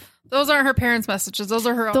 those aren't her parents' messages. Those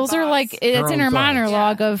are her own those thoughts. are like, it's in her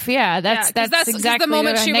monologue of, that's exactly the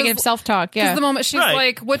moment she negative self-talk. Yeah. Because the moment she's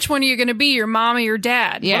like, which one are you going to be, your mom or your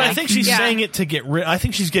dad? Yeah. But I think she's saying it to get rid. I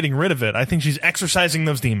think she's getting rid of it. I think she's exercising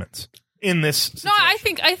those demons in this situation.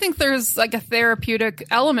 No, I think there's like a therapeutic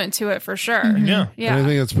element to it for sure. Yeah. And I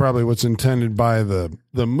think that's probably what's intended by the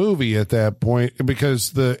movie at that point,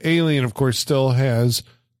 because the alien, of course, still has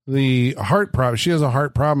the heart problem. She has a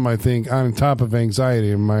heart problem, I think, on top of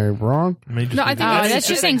anxiety. Am I wrong? No, I think that's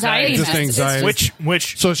just anxiety. Just anxiety.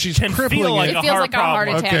 Which so she's can crippling feel like it. a feels heart like a heart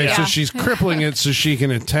problem. attack. Okay, so she's crippling it so she can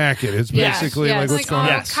attack it. It's basically like what's going on.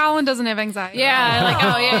 Yes. Colin doesn't have anxiety. Yeah,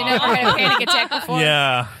 like, you never had a panic attack before.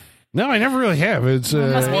 Yeah. No, I never really have. It's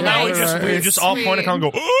Well, Now nice. we just all point at Colin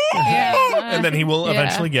and go, and then he will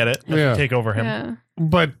eventually get it and take over him. Yeah.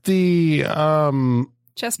 But the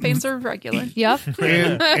Chest pains are regular. Yep.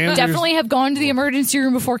 and Definitely have gone to the emergency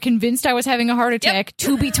room before, convinced I was having a heart attack,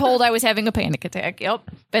 to be told I was having a panic attack.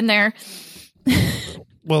 Yep. Been there.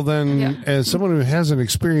 Well, then, as someone who hasn't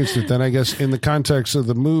experienced it, then I guess in the context of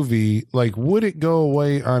the movie, like, would it go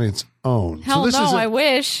away on its own? Hell no, I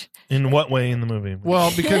wish. In what way in the movie?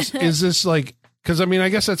 Well, because is this like, because I mean, I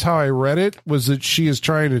guess that's how I read it, was that she is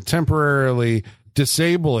trying to temporarily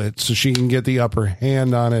disable it so she can get the upper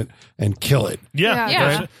hand on it and kill it.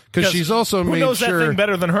 Yeah. Because she's also who made knows sure that thing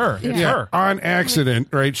better than her? It's her. on accident,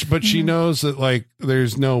 right? But she knows that like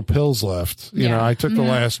there's no pills left. You know, I took the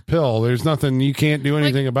last pill. There's nothing, you can't do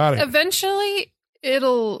anything about it. Eventually,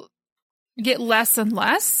 it'll get less and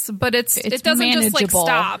less, but it doesn't manageable. just like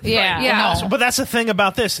stop. Yeah, Right? Yeah. But that's the thing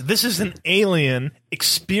about this. This is an alien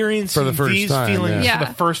experiencing For the first these time, feelings yeah. for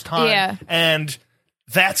the first time. Yeah. And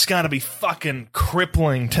that's got to be fucking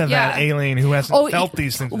crippling to that alien who hasn't felt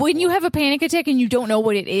these things before. When you have a panic attack and you don't know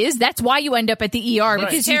what it is, that's why you end up at the ER,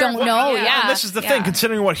 because you don't know. And this is the thing,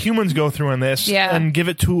 considering what humans go through in this, and give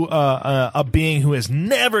it to a being who has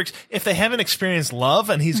never, if they haven't experienced love,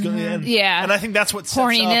 and he's going, and I think that's what sets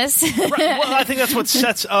horniness. up, well, I think that's what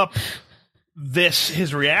sets up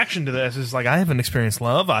his reaction to this is like, I haven't experienced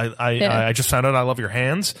love. I just found out I love your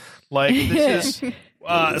hands. Like, this is.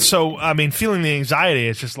 So, I mean, feeling the anxiety,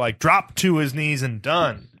 it's just like drop to his knees and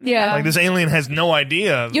done. Yeah. Like, this alien has no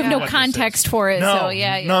idea. You have no context for it. No,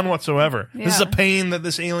 so, none whatsoever. This is a pain that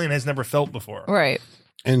this alien has never felt before. Right.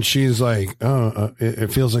 And she's like,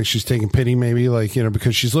 it feels like she's taking pity, maybe, like, you know,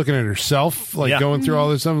 because she's looking at herself, like going through all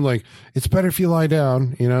this stuff. Like, it's better if you lie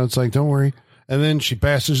down. You know, it's like, don't worry. And then she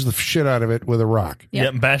bashes the shit out of it with a rock.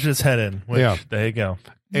 Yep, bashes his head in. Which, there you go.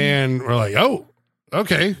 And we're like, oh,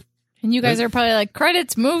 okay. And you guys are probably like,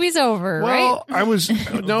 credits, movie's over, Well, right? I was,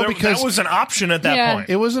 because that was an option at that point.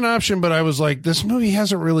 it was an option, but I was like, this movie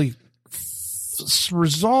hasn't really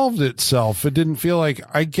resolved itself. It didn't feel like,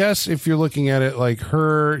 I guess if you're looking at it like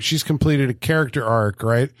she's completed a character arc,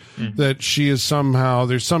 right? That she is somehow,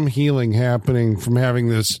 there's some healing happening from having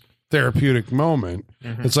this therapeutic moment.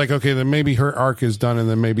 It's like, okay, then maybe her arc is done and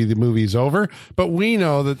then maybe the movie's over. But we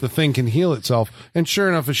know that the thing can heal itself. And sure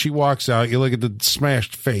enough, as she walks out, you look at the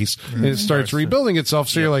smashed face and it starts rebuilding itself.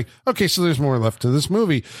 So you're like, okay, so there's more left to this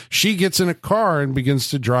movie. She gets in a car and begins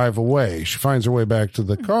to drive away. She finds her way back to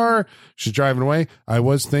the car. She's driving away. I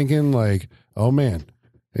was thinking like, oh man,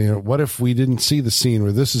 you know, what if we didn't see the scene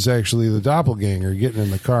where this is actually the doppelganger getting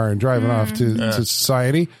in the car and driving off to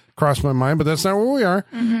society? Crossed my mind, but that's not where we are.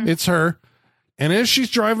 It's her. And as she's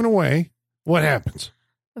driving away, what happens?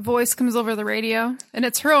 The voice comes over the radio, and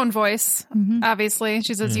it's her own voice, obviously.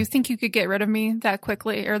 She says, you think you could get rid of me that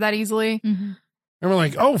quickly or that easily? And we're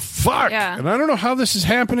like, oh, fuck. Yeah. And I don't know how this is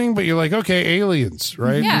happening, but you're like, okay, aliens,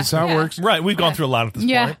 right? Yeah. That's how it works. Right. We've gone through a lot at this point.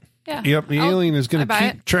 Yeah. Yep, the alien is going I to buy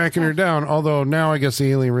keep it. tracking her down, although now I guess the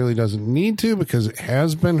alien really doesn't need to because it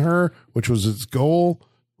has been her, which was its goal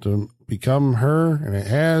to become her, and it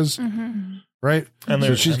has, right? And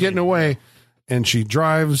so she's getting away, and she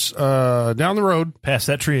drives down the road, Past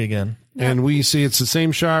that tree again. and we see it's the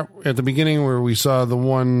same shot at the beginning where we saw the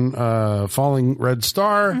one falling red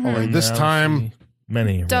star, only this Now time. see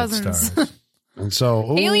many Dozens. red stars. And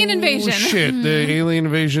so, Alien invasion. Shit, the alien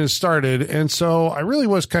invasion has started. And so I really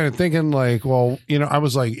was kind of thinking like, well, you know, I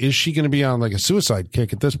was like, is she going to be on like a suicide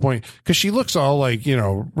kick at this point? Because she looks all like, you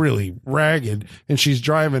know, really ragged and she's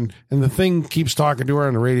driving and the thing keeps talking to her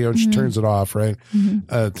on the radio and she turns it off, right?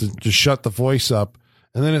 To shut the voice up.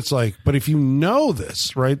 And then it's like, but if you know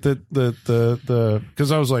this, right, that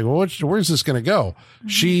because I was like, well, where's this going to go?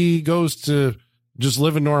 She goes to just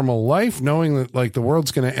live a normal life knowing that like the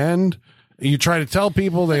world's going to end. You try to tell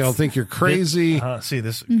people, they all think you're crazy. See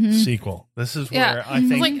this sequel. This is where I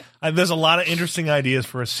think there's a lot of interesting ideas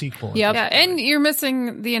for a sequel. Yep. Yeah, and you're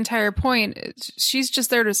missing the entire point. She's just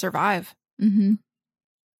there to survive.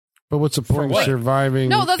 But what's the point of what? surviving?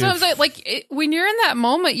 No, that's what I'm if- saying. Like, when you're in that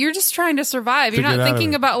moment, you're just trying to survive. You're To get not out of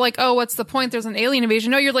thinking it. about, like, oh, what's the point? There's an alien invasion.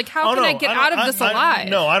 No, you're like, how can I get out of this alive?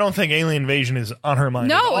 No, I don't think alien invasion is on her mind.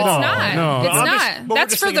 No, at all. it's not. no. It's I'm not. just- but we're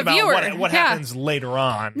That's just for thinking the about viewer. What Yeah. happens later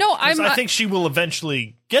on? No, 'Cause I'm- I think she will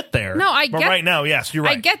eventually get there. No, I but get- right now, yes, you're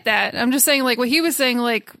right. I get that. I'm just saying, like, what he was saying,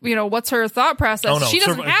 like, you know, what's her thought process? Oh, no, She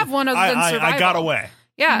doesn't have one other than survival. I got away.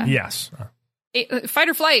 Yeah. Yes. Fight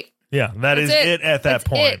or flight. Yeah, that is That's it at that That's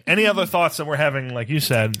point. it. Any other thoughts that we're having, like you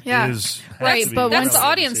said, Yeah. is has Right, to be but That's once- the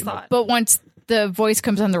audience thought. But once the voice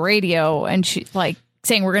comes on the radio and she's like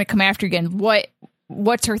saying we're going to come after you again,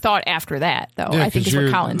 what's her thought after that? Though Yeah, I think 'cause is what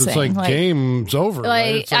you're- Colin's it's saying. like game's over. right?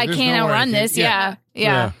 like It's like I there's can't no way I outrun can- this.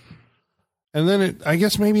 Yeah. And then I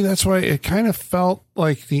guess maybe that's why it kind of felt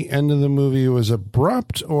like the end of the movie was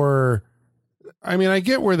abrupt, or I mean, I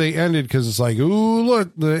get where they ended because it's like, ooh,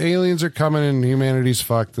 look, the aliens are coming and humanity's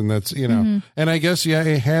fucked, and that's, you know, and I guess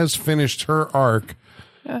it has finished her arc,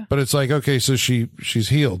 but it's like, okay, so she's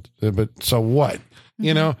healed, but so what,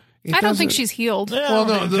 you know? It I don't think doesn't- she's healed. Yeah, Well,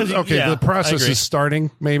 no, because- okay, yeah, the process I agree. is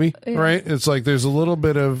starting, maybe, right? It's like there's a little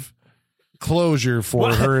bit of closure for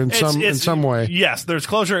Well, her in it's- some way. Yes, there's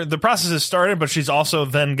closure. The process has started, but she's also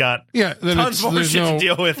then got Yeah, then tons more there's shit no- to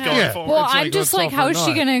deal with going Yeah. forward. Well, It's I'm like, just let's like, all how for is she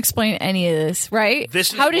naught. going to explain any of this, right?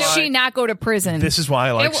 This is how does why- she not go to prison? This is why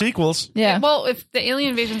I like It- sequels. yeah. Well, if the alien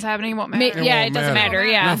invasion's happening, it won't matter. Yeah, won't it doesn't matter. matter.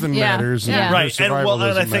 Yeah. Nothing Yeah. matters. Yeah. Her Right, and survival I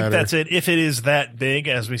doesn't think matter. that's it. If it is that big,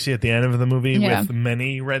 as we see at the end of the movie, Yeah. with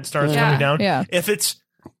many red stars Yeah. coming down, Yeah. if it's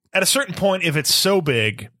at a certain point, if it's so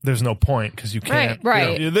big, there's no point because you can't,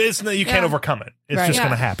 Right. you can't Yeah. overcome it. It's Right. just Yeah.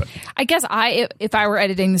 going to happen. I guess if I were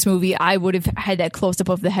editing this movie, I would have had that close up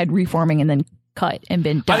of the head reforming and then cut and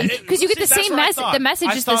been done because you get the See, that's same what I message. thought. The message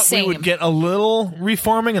I is the thought same. We would get a little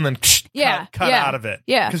reforming and then Yeah, cut yeah, out of it.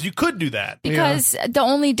 yeah. because you could do that. because the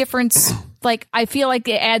only difference, like, I feel like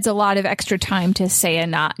it adds a lot of extra time to say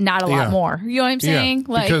and not a lot Yeah. more. You know what I'm Yeah, saying?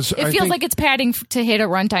 Like, because it I feels think- like it's padding to hit a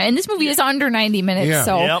runtime, and this movie is under 90 minutes, Yeah.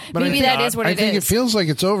 so Yep. But I maybe think- that is what I it think is. it feels like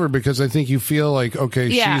it's over because I think you feel like, okay,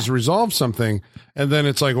 Yeah. she's resolved something. And then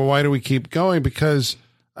it's like, well, why do we keep going? Because,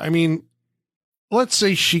 I mean, let's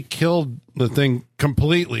say she killed the thing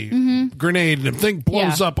completely, grenade, and the thing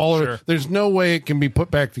blows Yeah. up all over. Sure. There's no way it can be put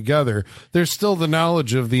back together. There's still the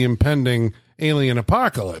knowledge of the impending alien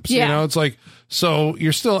apocalypse. You Yeah. know, it's like, so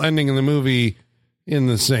you're still ending in the movie in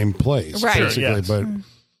the same place, Right. Sure, basically. yes. But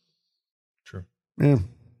True. yeah,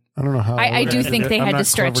 I don't know how. I do think they I'm had not to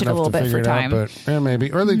stretch clever it a little enough to bit for figure it out, time. but yeah,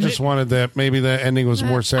 maybe, or they just wanted that. Maybe the ending was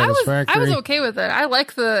more satisfactory. I was okay with it. I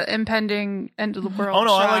like the impending end of the world. Oh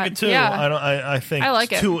no, I shot. like it too. Yeah. I think I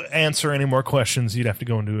like it. to answer any more questions, you'd have to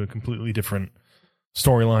go into a completely different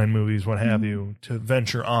storyline, movies, what have you, to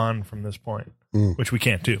venture on from this point, which we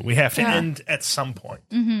can't do. We have to Yeah. end at some point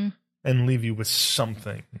and leave you with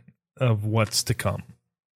something of what's to come.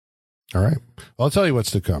 All right. Well, I'll tell you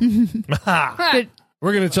what's to come. Good.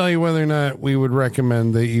 We're going to tell you whether or not we would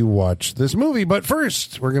recommend that you watch this movie. But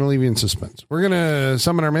first, we're going to leave you in suspense. We're going to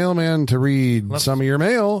summon our mailman to read some of your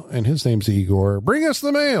mail, and his name's Igor. Bring us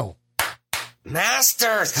the mail.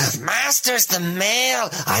 Masters, the mail.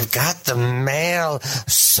 I've got the mail.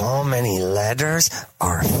 So many letters.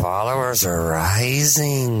 Our followers are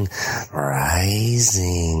rising.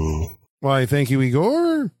 Why, thank you,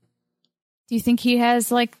 Igor. Do you think he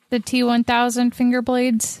has like the T-1000 finger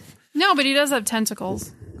blades? No, but he does have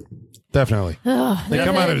tentacles. Definitely. Ugh, They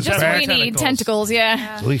come out of his just back. we need tentacles,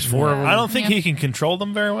 yeah. At least 4 of them. I don't think he can control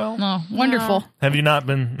them very well. Oh, wonderful. Have you not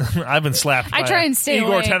been? I've been slapped. I by try a and stay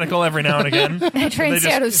Igor away. tentacle every now and again. I try and They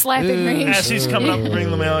stay out of just- slapping range. As he's coming up to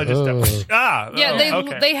bring the mail, I just Yeah,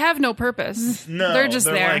 okay. they have no purpose. No, they're just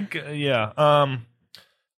there. Like,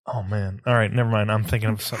 oh man. All right, never mind. I'm thinking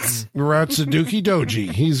of something. Ratsuduki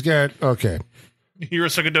Doji. He's got, okay.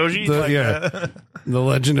 Hirosuke Doji. The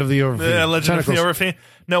Legend of the Overfiend. The Legend of the Tentacles. Overfiend.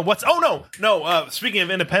 No, what's? Oh no. Speaking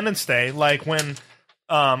of Independence Day, like when,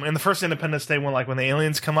 in the first Independence Day, when the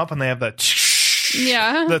aliens come up and they have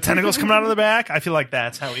the tentacles coming out of the back, I feel like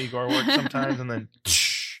that's how Igor works sometimes, and then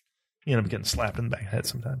you end up getting slapped in the back of the head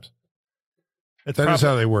sometimes. It's That is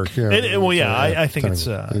how they work. Yeah. I think it's.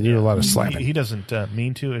 They do a lot of slapping. He doesn't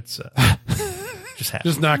mean to. It's just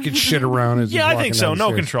happens. Just knocking shit around as he's Yeah, I walking think so. down the No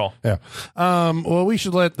stairs. control. Yeah. Well, we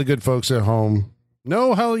should let the good folks at home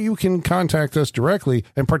know how you can contact us directly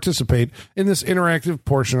and participate in this interactive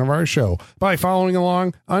portion of our show by following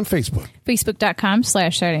along on Facebook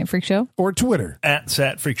Facebook.com/Saturday Night Freak Show. or Twitter, At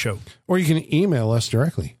Sat Freak Show. or you can email us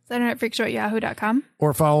directly SaturdayNightFreakShow@yahoo.com.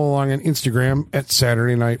 or follow along on Instagram at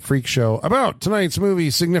Saturday Night Freak Show. About tonight's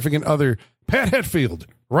movie, significant other Pat Hetfield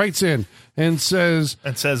writes in and says,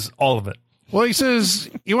 all of it. well, he says,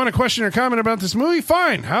 you want a question or comment about this movie?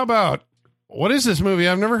 Fine. How about, what is this movie?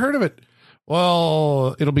 I've never heard of it.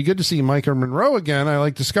 Well, it'll be good to see Micah Monroe again. I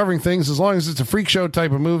like discovering things as long as it's a freak show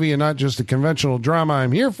type of movie and not just a conventional drama.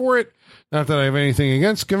 I'm here for it. Not that I have anything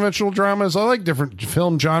against conventional dramas. I like different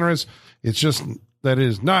film genres. It's just that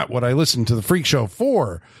is not what I listened to the freak show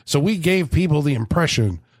for. So we gave people the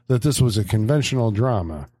impression that this was a conventional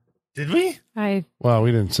drama. Did we? Well,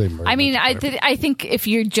 we didn't say very I mean, much about it. I think if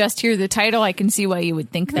you just hear the title, I can see why you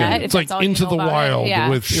would think that. It's if like that's all you Into know the about it. Wild Yeah.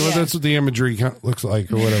 with, Yeah. that's what the imagery looks like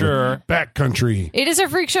or whatever. Sure. Backcountry. It is a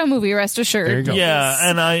freak show movie, rest assured. There you go. Yeah,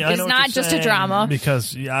 and I It's know what not you're just a saying, drama.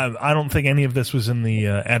 because I don't think any of this was in the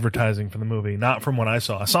advertising for the movie. Not from what I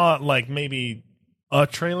saw. I saw like maybe a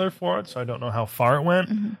trailer for it, so I don't know how far it went.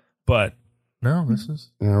 Mm-hmm. But no, this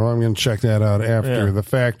is Well, I'm going to check that out after Yeah. the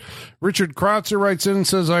fact. Richard Krotzer writes in and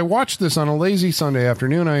says, I watched this on a lazy Sunday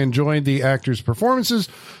afternoon. I enjoyed the actors' performances,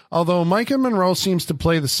 although Micah Monroe seems to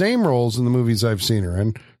play the same roles in the movies I've seen her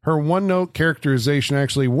in. Her one-note characterization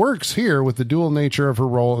actually works here with the dual nature of her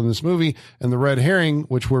role in this movie and the red herring,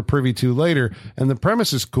 which we're privy to later. And the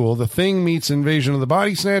premise is cool. The Thing meets Invasion of the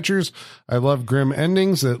Body Snatchers. I love grim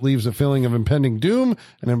endings that leaves a feeling of impending doom,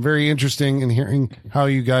 and I'm very interested in hearing how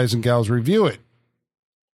you guys and gals review it.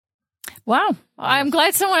 Wow. I'm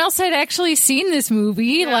glad someone else had actually seen this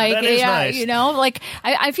movie. that is nice. You know, like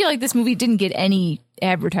I feel like this movie didn't get any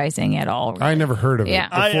advertising at all. I never heard of it Yeah.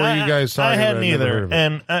 before you guys talked I about it. hadn't I never either, heard of it.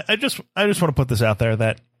 and I just want to put this out there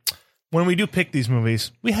that when we do pick these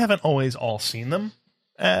movies, we haven't always all seen them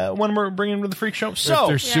when we're bringing them to the Freak Show. If So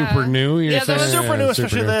they're super new, you're yeah, they're saying? super new, Yeah, especially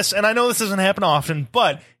super new. this. And I know this doesn't happen often,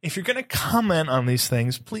 but if you're going to comment on these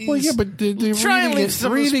things, please. Well, yeah, but try and leave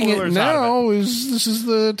some of the reading it spoilers out of now this is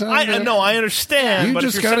the time. I to- know, I understand, You but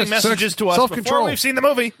if just you're gotta sending messages to us self-control. before we've seen the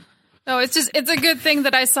movie, No, it's a good thing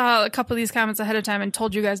that I saw a couple of these comments ahead of time and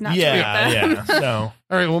told you guys not to read them. yeah. So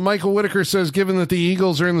All right. Well, Michael Whitaker says, given that the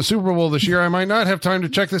Eagles are in the Super Bowl this year, I might not have time to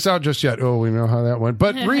check this out just yet. Oh, we know how that went.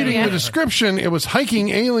 But reading the description, it was hiking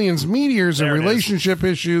aliens, meteors, and There it is. relationship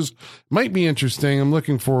issues. Might be interesting. I'm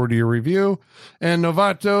looking forward to your review. And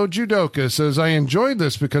Novato Judoka says, I enjoyed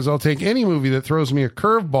this because I'll take any movie that throws me a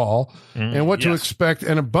curveball and what to yes. expect.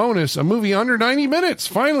 And a bonus, a movie under 90 minutes.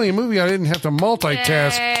 Finally, a movie I didn't have to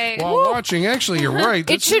multitask Yay. while watching. Actually, you're right.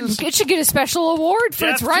 It should get a special award for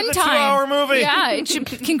its Death to the runtime. 2-hour movie. Yeah, it should.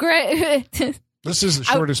 This is the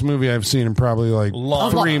shortest movie I've seen in probably like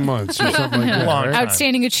Long. 3 months or something like that. Long right? time.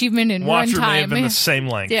 Outstanding achievement in Watcher may have been the runtime. same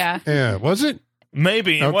length. Yeah. Yeah, was it?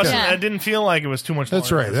 Maybe it Okay. wasn't. Yeah. I didn't feel like it was too much.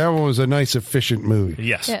 That's longer. right. That one was a nice, efficient movie.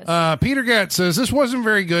 Yes. Yes. Peter Gatt says this wasn't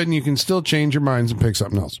very good, and you can still change your minds and pick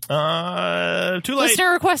something else. Too late.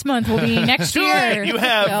 Listener request month will be next Too year. late. You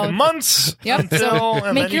have So, months Yep. until So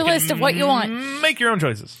and make then your you list can of what you want. Make your own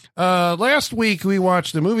choices. Last week we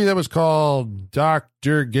watched a movie that was called Doc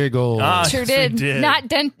Dr. Giggles. Sure yes,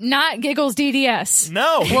 did. Not Giggles DDS.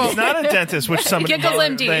 No, he's not a dentist, which somebody Giggles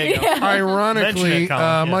MD. Ironically,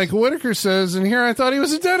 Mike Whitaker says, and here I thought he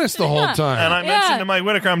was a dentist the whole time. And I mentioned to Mike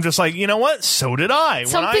Whitaker, I'm just like, you know what? So did I.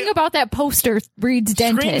 Something about that poster reads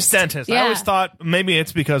dentist. Screams dentist. Yeah. I always thought maybe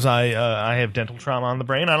it's because I have dental trauma on the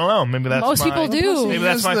brain. I don't know. Maybe that's Most people do. Maybe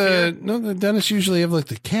that's my fear. No, the dentists usually have like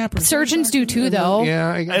the cap. Surgeons do too, though.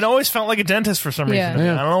 Yeah, I guess. It always felt like a dentist for some reason.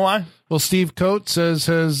 Yeah. I don't know why. Well, Steve Coates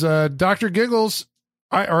has Dr. Giggles.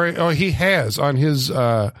 He has on his.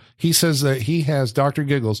 He says that he has Dr.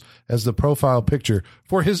 Giggles as the profile picture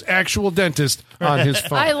for his actual dentist on his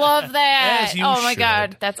phone. I love that. As you Oh my should.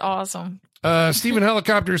 God, that's awesome. Stephen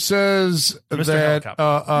Helicopter says Mr.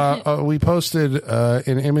 that we posted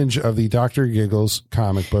an image of the Dr. Giggles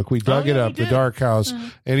comic book. We dug it up, The Dark House,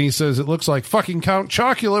 and he says it looks like fucking Count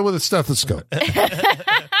Chocula with a stethoscope.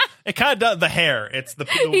 It kind of does. The hair. It's the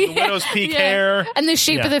widow's peak hair. And the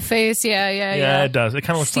shape Yeah. of the face. Yeah. Yeah, it does. It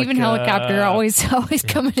kind of looks Stephen like Helicopter always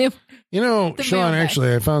coming in. You know, The Sean, mailbag.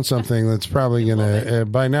 actually, I found something that's probably going to,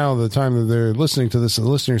 by now, the time that they're listening to this, the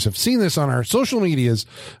listeners have seen this on our social medias,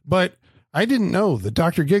 but I didn't know that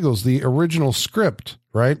Dr. Giggles, the original script,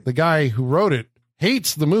 right? The guy who wrote it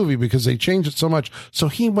hates the movie because they changed it so much. So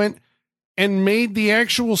he went and made the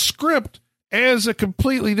actual script as a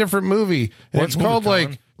completely different movie. And What it's movie, called Colin?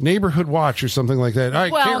 like Neighborhood Watch or something like that. I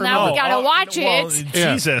Well, can't now remember. we gotta watch well, it.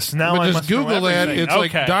 Yeah. Jesus. Now But I just must know Google that. everything. It's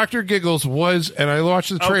Okay. like Dr. Giggles was, and I watched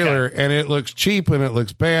the trailer, and it looks cheap and it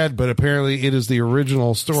looks bad, but apparently it is the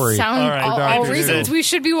original story. Sound All right, all Dr. reasons Giggles. we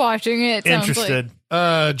should be watching it. Sounds Interested.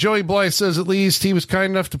 Joey Blythe says at least he was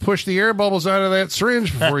kind enough to push the air bubbles out of that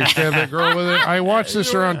syringe before he stabbed that girl with it. I watched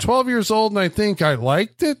this around 12 years old, and I think I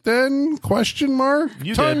liked it then? Question mark.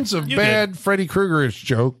 You Tons did. of You bad Freddy Krueger-ish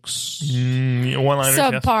jokes. One-liners.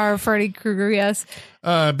 like Yes. subpar Freddy Krueger. Yes.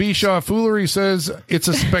 B. Shaw Foolery says it's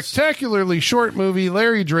a spectacularly short movie.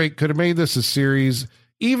 Larry Drake could have made this a series.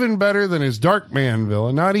 Even better than his Darkman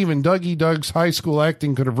villain. Not even Dougie Doug's high school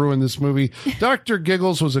acting could have ruined this movie. Dr.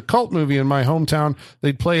 Giggles was a cult movie in my hometown.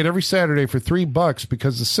 They'd play it every Saturday for $3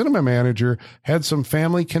 because the cinema manager had some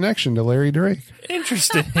family connection to Larry Drake.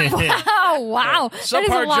 Interesting. Oh wow, that is a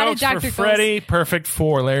Subpar lot of jokes Dr. for Giggles. Freddie, perfect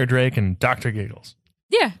for Larry Drake and Dr. Giggles.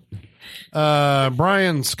 Yeah.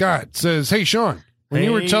 Brian Scott says, hey, Sean, when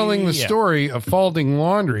you were Hey, telling the yeah. story of folding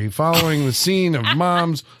laundry following the scene of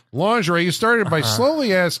mom's lingerie, you started by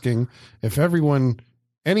slowly asking if anyone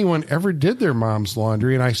ever did their mom's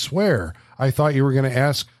laundry. And I swear, I thought you were going to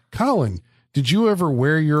ask, Colin, did you ever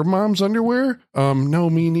wear your mom's underwear? No,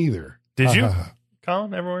 me neither. Did you,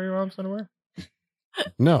 Colin, ever wear your mom's underwear?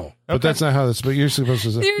 No, but Okay. that's not how this, but you're supposed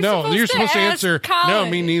to say, you're supposed to ask answer, no, Colin.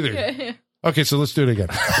 me neither. Yeah. Okay, so let's do it again.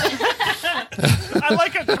 I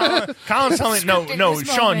like it. Colin's telling me, no, this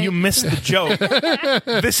Sean, moment. you missed the joke.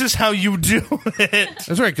 This is how you do it.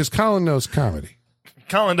 That's right, because Colin knows comedy.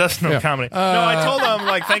 Colin does know Yeah. comedy. No, I told him,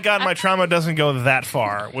 like, thank God my trauma doesn't go that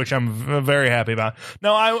far, which I'm very happy about.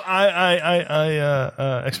 No,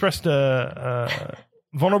 I expressed a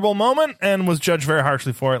vulnerable moment and was judged very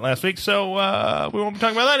harshly for it last week, so we won't be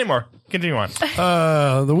talking about that anymore. Continue on.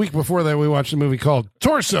 The week before that, we watched a movie called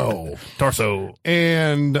Torso.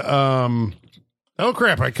 And, oh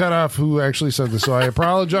crap, I cut off who actually said this, so I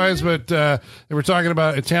apologize, but they were talking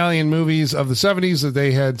about Italian movies of the 70s that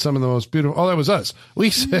they had some of the most beautiful, that was us. We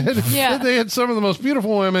said that they had some of the most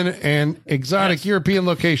beautiful women and exotic European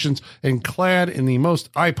locations and clad in the most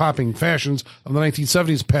eye-popping fashions of the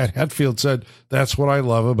 1970s. Pat Hatfield said, that's what I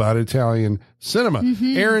love about Italian cinema.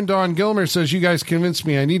 Aaron Dawn Gilmer says, you guys convinced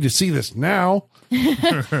me I need to see this now.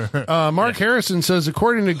 Mark Harrison says,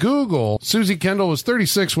 according to Google, Susie Kendall was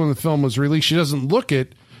 36 when the film was released. She doesn't look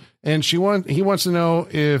it, and he wants to know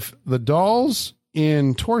if the dolls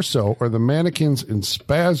in Torso or the mannequins in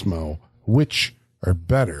Spasmo, which are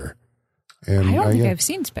better. And I don't think I've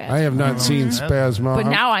seen Spaz. I have not seen Spasmo. But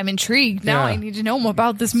now I'm intrigued. Now Yeah. I need to know more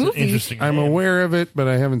about this movie. Interesting. I'm name. aware of it, but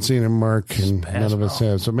I haven't seen it, Mark, and none of us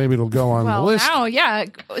have. So maybe it'll go on the Well, list. now, yeah,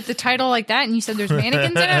 with the title like that, and you said there's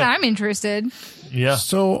mannequins in it, I'm interested. Yeah.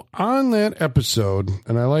 So on that episode,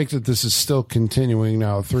 and I like that this is still continuing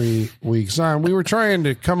now 3 weeks on, we were trying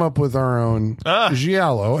to come up with our own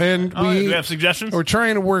giallo, and Do we have suggestions? we're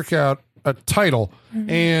trying to work out a title.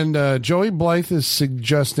 And Joey Blythe is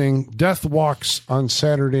suggesting Death Walks on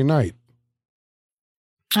Saturday Night,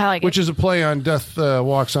 I like which it. is a play on Death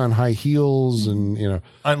Walks on High Heels, and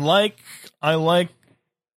I like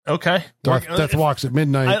Okay. Death Walks at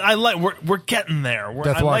Midnight. I like. We're getting there.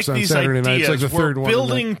 Death I Walks like on these Saturday ideas. night. It's like the third we're one.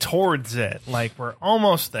 building towards it. Like we're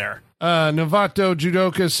almost there. Novato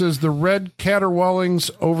Judoka says the red caterwaulings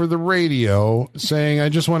over the radio, saying, I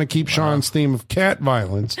just want to keep Sean's theme of cat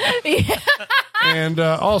violence. And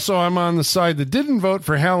also, I'm on the side that didn't vote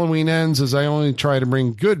for Halloween Ends, as I only try to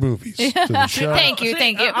bring good movies to the show. Thank you.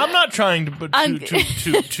 I'm not trying to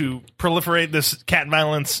proliferate this cat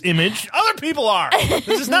violence image. Other people are.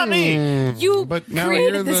 This is not me. You But now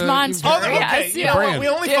created you're this the- monster. Oh, okay. Yes. You know what? Brand. We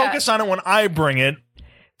only focus on it when I bring it.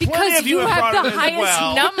 Plenty Because of you you have have brought the it as highest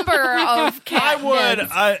well. number of cat I would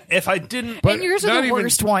deaths. if I didn't. But And yours not are the even-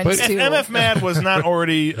 worst ones, but- too. If MF Mad was not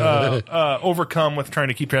already overcome with trying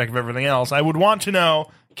to keep track of everything else, I would want to know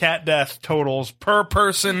cat death totals per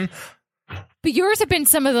person. But yours have been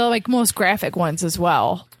some of the most graphic ones as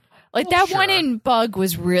well. Like that sure. one in Bug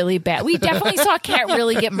was really bad. We definitely saw a cat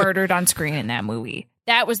really get murdered on screen in that movie.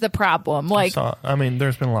 That was the problem. Like, I mean,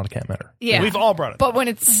 there's been a lot of cat murder. Yeah. We've all brought it. but when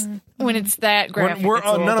it's that graphic, We're it's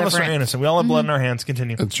a little none of us are different. innocent. We all have blood in our hands.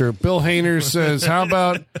 Continue. That's true. Bill Hainer says, how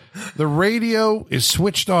about the radio is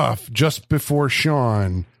switched off just before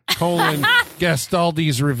Sean,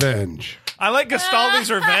 Gastaldi's Revenge. I like Gastaldi's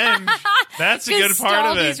Revenge. That's a good part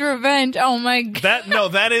of it. Gastaldi's Revenge. Oh my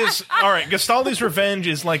god. That is all right. Gastaldi's Revenge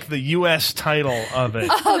is like the U.S. title of it,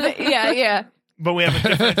 Yeah. but we have a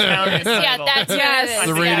different Italian title. Yeah, that's Yes.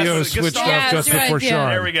 The think radio that's is the switched Gastaldi. off just Yes, before right, Sean.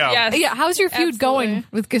 There we go. Yes. Yeah, how's your feud Absolutely. going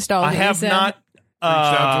with Gastaldi? I have not.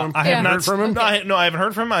 out to him? I have Yeah. not Heard from him? No, I haven't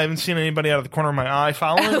heard from him. I haven't seen anybody out of the corner of my eye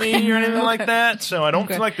following me or anything like that. So I don't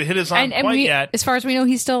feel like the hit is on quite yet. As far as we know,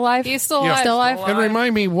 he's still alive. He's still Yeah. alive. Still alive? And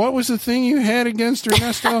remind me, what was the thing you had against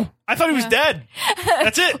Ernesto? I thought he was dead.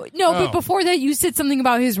 That's it. No, Oh. but before that, you said something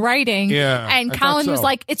about his writing. Yeah, And I Colin thought was so.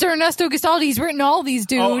 like, it's Ernesto Gastaldi. He's written all these,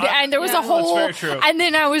 dude. Oh, and there was a that's whole. very true. And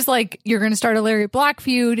then I was like, you're going to start a Larry Block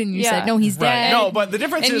feud. And you Yeah. said, no, he's Right. dead. No, but the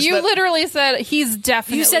difference And is you that literally said he's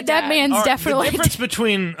definitely You said that dead. man's All right, definitely the difference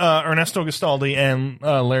between Ernesto Gastaldi and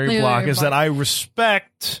Larry Larry Block is Block. that I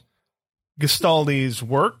respect Gastaldi's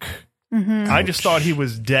work. I just thought he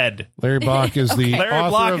was dead. Larry Block is the Larry author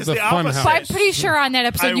Block of is the the Funhouse. opposite. But I'm pretty sure on that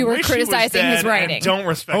episode I you were wish he was criticizing his dead writing. and don't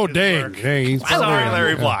respect Oh, his dang. work. Hey, he's Sorry,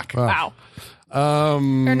 Larry Block. Wow.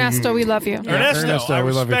 Ernesto, we love you. Ernesto, I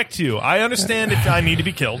we love you. respect you. I understand if I need to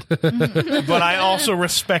be killed, but I also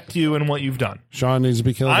respect you and what you've done. Sean needs to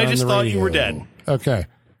be killed I on just the thought radio. you were dead. Okay.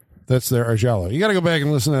 That's their Argello. You got to go back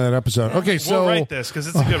and listen to that episode. Okay, so we'll write this because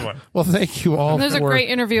it's a good one. well, thank you all. There's a for, great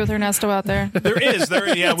interview with Ernesto out there. There is.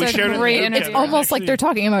 Yeah, we a shared great it. interview. It's almost like they're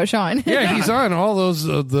talking about Sean. Yeah, he's on all those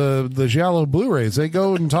the Giallo Blu-rays. They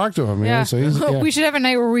go and talk to him. You know, Yeah. so he's, yeah. We should have a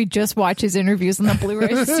night where we just watch his interviews on the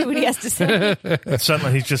Blu-rays and see what he has to say.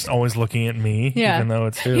 Suddenly, he's just always looking at me, Yeah. even though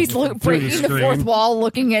it's He's breaking the screen. fourth wall,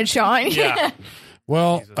 looking at Sean. yeah.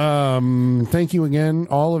 Well, thank you again,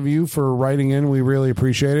 all of you, for writing in. We really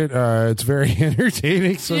appreciate it. It's very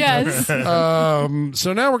entertaining. Sometimes. Yes.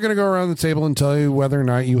 So now we're going to go around the table and tell you whether or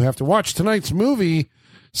not you have to watch tonight's movie,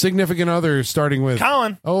 Significant Other, starting with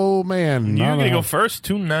Colin, Oh man, you're no, going to no. go first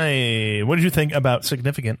tonight. What did you think about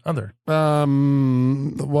Significant Other?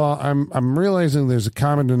 Well, I'm realizing there's a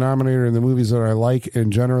common denominator in the movies that I like,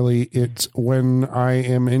 and generally it's when I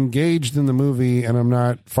am engaged in the movie and I'm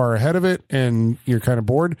not far ahead of it, and you're kind of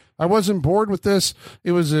bored. I wasn't bored with this.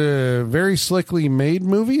 It was a very slickly made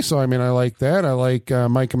movie, so I mean, I like that. I like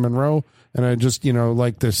Micah Monroe, and I just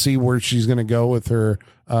like to see where she's going to go with her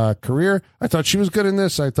career. I thought she was good in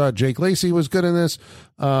this. I thought Jake Lacey was good in this.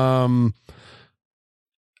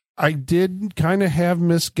 I did kind of have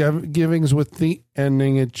misgivings with the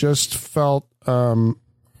ending. It just felt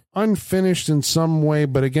unfinished in some way,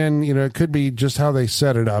 but again, it could be just how they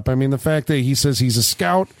set it up. I mean, the fact that he says he's a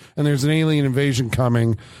scout and there's an alien invasion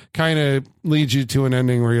coming kind of leads you to an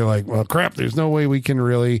ending where you're like, well, crap, there's no way we can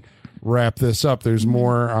really wrap this up. There's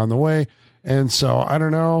more on the way. And so I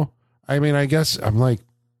don't know. I mean, I guess I'm like,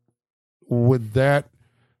 would that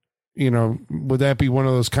be one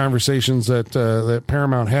of those conversations that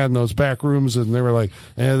Paramount had in those back rooms, and they were like,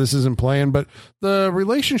 this isn't playing. But the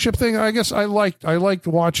relationship thing, I guess I liked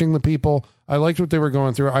watching the people. I liked what they were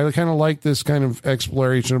going through. I kind of like this kind of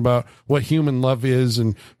exploration about what human love is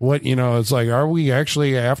and what, it's like, are we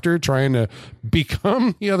actually after trying to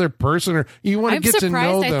become the other person, or you want to I'm get to know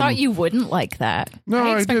surprised. I them? thought you wouldn't like that. No, I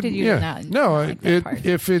I expected didn't. you Yeah. to not. No, like that part.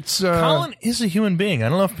 if it's Colin is a human being. I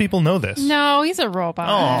don't know if people know this. No, he's a robot.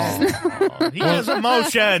 Oh, he has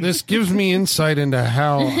emotion. this gives me insight into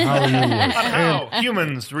how you work. How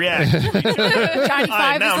humans react. Johnny I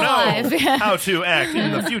Five now is alive. know how to act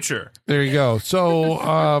in the future. There you go. So,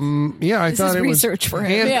 yeah, I This thought is it was research for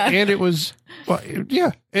him. and it was, well,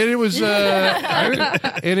 yeah, and it was,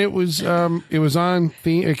 it was on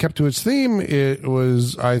theme. It kept to its theme. It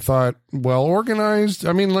was, I thought, well organized.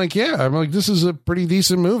 I mean, like, yeah, I'm like, this is a pretty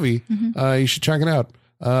decent movie. You should check it out.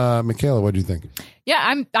 Michaela, what do you think?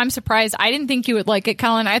 Yeah, I'm surprised. I didn't think you would like it,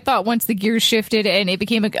 Colin. I thought once the gears shifted and it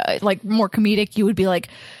became like more comedic, you would be like,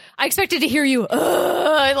 I expected to hear you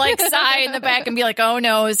like sigh in the back and be like, oh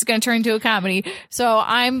no, it's going to turn into a comedy. So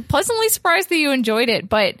I'm pleasantly surprised that you enjoyed it.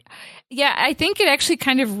 But yeah, I think it actually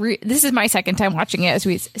kind of, this is my second time watching it, as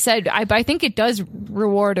we said, I think it does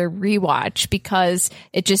reward a rewatch because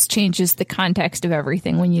it just changes the context of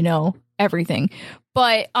everything when you know everything.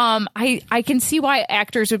 But I can see why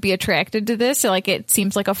actors would be attracted to this. Like, it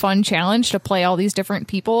seems like a fun challenge to play all these different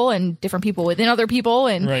people and different people within other people,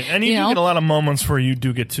 and right. And you do get a lot of moments where you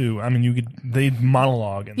do get to. I mean, they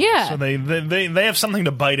monologue, and so they have something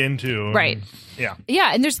to bite into, right?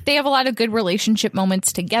 Yeah, and they have a lot of good relationship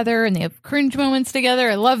moments together, and they have cringe moments together.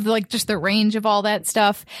 I love like just the range of all that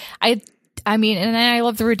stuff. I mean, and then I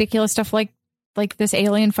love the ridiculous stuff like this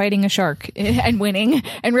alien fighting a shark and winning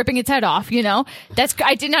and ripping its head off,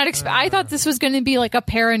 I did not expect. I thought this was going to be like a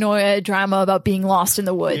paranoia drama about being lost in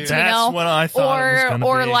the woods, That's what I thought it was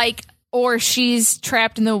gonna be. Or she's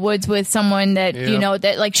trapped in the woods with someone that,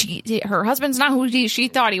 that like her husband's not who she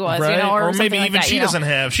thought he was, right. Or maybe like even that,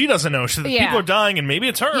 she doesn't know. People are dying and maybe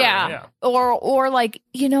it's her. Yeah. Or like,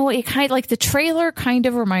 it kind of like the trailer kind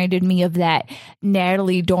of reminded me of that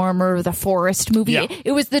Natalie Dormer, The Forest movie. Yeah.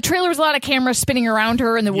 The trailer was a lot of cameras spinning around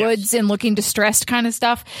her in the woods and looking distressed kind of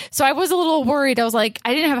stuff. So I was a little worried. I was like,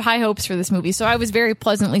 I didn't have high hopes for this movie. So I was very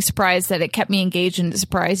pleasantly surprised that it kept me engaged and it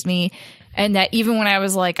surprised me. And that even when I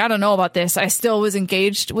was like, I don't know about this, I still was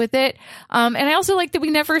engaged with it. And I also like that we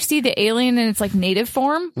never see the alien in its like native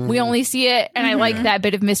form. We only see it, and I like that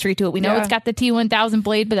bit of mystery to it. We know it's got the T-1000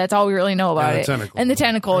 blade, but that's all we really know about it. And the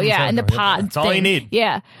tentacle, and the pod. That's all you need.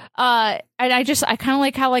 Yeah. And I kind of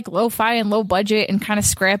like how like lo-fi and low budget and kind of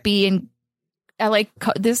scrappy, and I like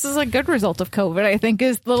this is a good result of COVID, I think,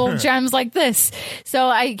 is little gems like this. So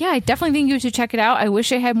I definitely think you should check it out. I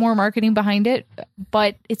wish it had more marketing behind it,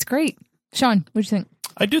 but it's great. Sean, what do you think?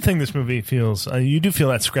 I do think this movie feels, you do feel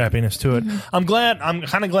that scrappiness to it. I'm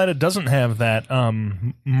kind of glad it doesn't have that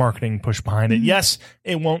marketing push behind it. Yes,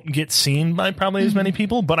 it won't get seen by probably as many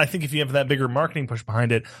people, but I think if you have that bigger marketing push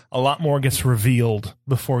behind it, a lot more gets revealed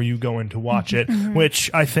before you go in to watch it, which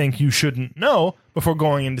I think you shouldn't know before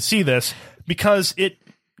going in to see this, because it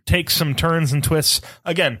takes some turns and twists.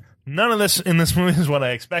 Again, none of this in this movie is what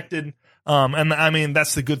I expected. And I mean,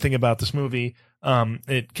 that's the good thing about this movie.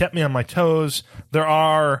 It kept me on my toes. There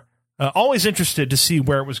are always interested to see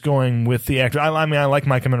where it was going with the actor. I mean, I like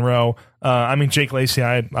Micah Monroe. Jake Lacey,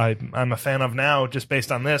 I'm a fan of now just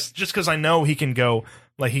based on this, just because I know he can go,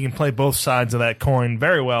 like, he can play both sides of that coin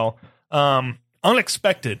very well.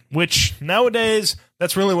 Unexpected, which nowadays,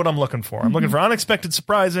 that's really what I'm looking for. I'm looking for unexpected,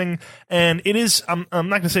 surprising, and it is, I'm not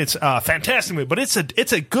going to say it's a fantastic movie, but it's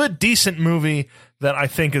a good, decent movie that I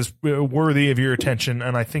think is worthy of your attention,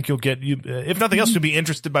 and I think you'll get, if nothing else, you'll be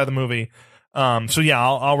interested by the movie. So yeah,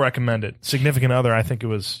 I'll recommend it. Significant Other, I think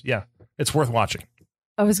it's worth watching.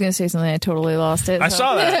 I was going to say something, I totally lost it. I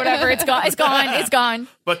saw that. Whatever, it's gone. It's gone.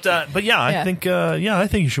 But yeah, I think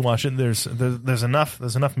you should watch it. There's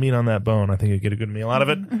enough meat on that bone. I think you get a good meal out of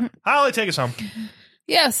it. Holly, take us home.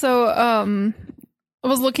 Yeah, so I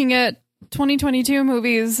was looking at 2022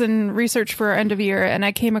 movies and research for end of year, and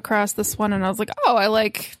I came across this one, and I was like, oh, I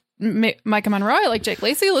like Micah Monroe, I like Jake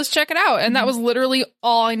Lacey, let's check it out. And that was literally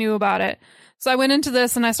all I knew about it. So I went into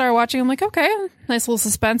this and I started watching. I'm like, okay, nice little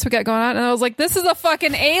suspense we got going on. And I was like, this is a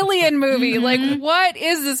fucking alien movie. Like, what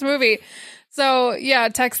is this movie? So yeah,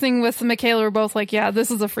 texting with Michaela, we're both like, yeah,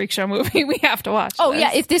 this is a freak show movie. We have to watch. Oh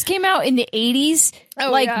yeah, if this came out in the 80s,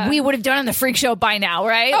 we would have done on the freak show by now,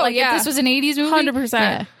 right? Oh, if this was an 80s movie,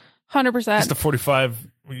 100%. 100%. Just a 45.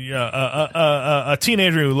 A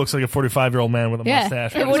teenager who looks like a 45-year-old man with a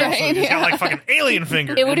mustache. It would have He's got like fucking alien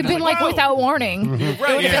fingers. It would have been like Without Warning. Right, it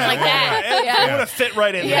would have been like that. It would have fit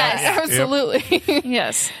right in. Yes, there. absolutely.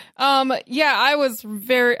 Yes. I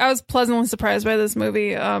was pleasantly surprised by this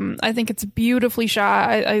movie. I think it's beautifully shot.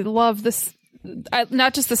 I love this.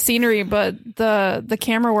 Not just the scenery, but the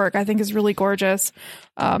camera work I think is really gorgeous.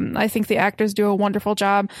 I think the actors do a wonderful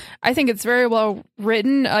job. I think it's very well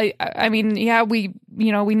written. I mean, yeah, we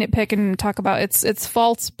nitpick and talk about its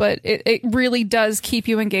faults, but it really does keep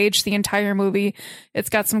you engaged the entire movie. It's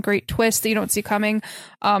got some great twists that you don't see coming.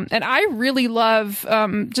 And I really love,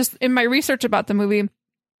 just in my research about the movie,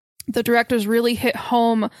 the directors really hit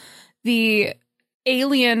home the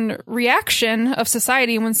alien reaction of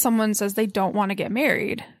society when someone says they don't want to get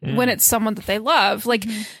married when it's someone that they love. Like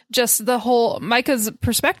just the whole Micah's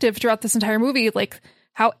perspective throughout this entire movie, like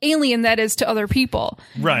how alien that is to other people.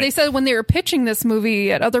 Right. They said when they were pitching this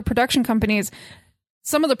movie at other production companies,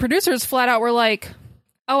 some of the producers flat out were like,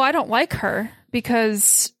 oh, I don't like her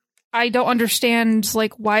because I don't understand,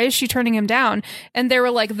 like, why is she turning him down? And they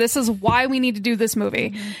were like, this is why we need to do this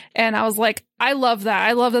movie. And I was like, I love that.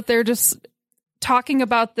 I love that they're just talking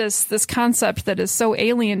about this concept that is so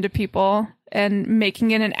alien to people and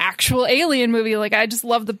making it an actual alien movie. Like, I just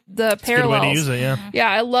love the parallels. It's a good way to use it, yeah. Yeah,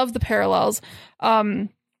 I love the parallels. And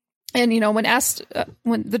you know, when asked,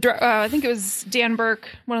 I think it was Dan Burke,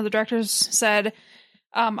 one of the directors, said,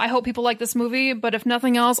 I hope people like this movie, but if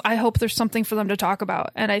nothing else, I hope there's something for them to talk about.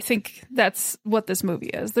 And I think that's what this movie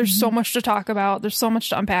is. There's so much to talk about. There's so much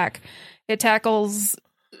to unpack. It tackles.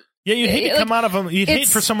 Yeah, you'd hate to come out of them. You'd hate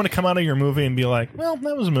for someone to come out of your movie and be like, "Well,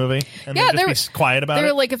 that was a movie," and yeah, just be quiet about it.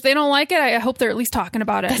 They're like, if they don't like it, I hope they're at least talking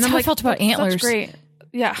about it. That's and I'm how like, I felt about Antlers. That's great.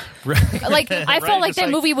 Yeah. Like, I felt like Just that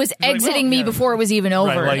movie was exiting me before it was even over.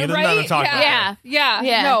 Right, like, there's nothing to talk about. Yeah.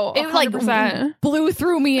 Yeah. No, it like 100%. blew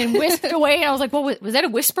through me and whisked away. And I was like, well, was that a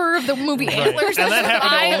whisper of the movie Antlers? And that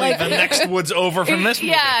happened I, only like, the next wood's over from this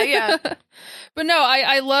movie. Yeah. But no,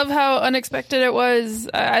 I love how unexpected it was.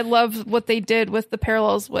 I love what they did with the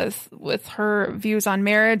parallels with her views on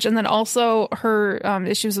marriage, and then also her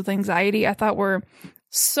issues with anxiety. I thought were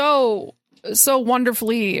so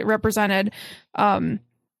wonderfully represented.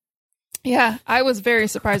 Yeah, I was very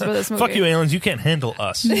surprised by this movie. Fuck you, aliens! You can't handle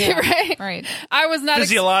us. Right. I was not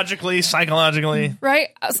Physiologically, psychologically. right.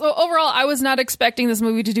 So overall, I was not expecting this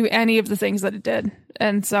movie to do any of the things that it did,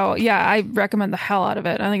 and so yeah, I recommend the hell out of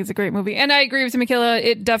it. I think it's a great movie, and I agree with Michaela.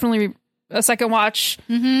 It definitely a second watch.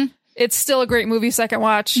 Mm-hmm. It's still a great movie. Second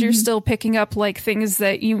watch, you're still picking up like things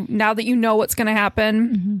that now that you know what's going to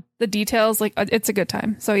happen, the details. Like it's a good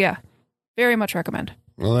time. So yeah, very much recommend.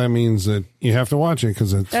 Well, that means that you have to watch it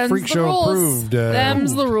because it's Freak Show approved.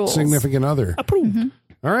 Them's the rules. Significant other. Approved.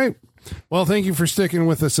 All right. Well, thank you for sticking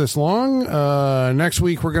with us this long. Next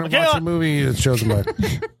week, we're going to watch a movie that's chosen by...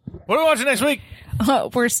 What are we watching next week?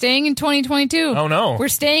 We're staying in 2022. Oh, no. We're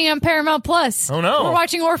staying on Paramount Plus. Oh, no. We're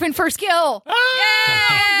watching Orphan First Kill.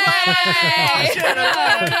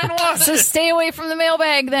 So stay away from the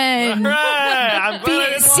mailbag then. I'm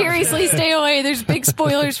glad Seriously, stay away. There's big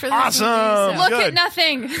spoilers for this Awesome. movie, so- Look Good. at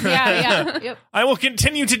nothing. Yeah. Yep. I will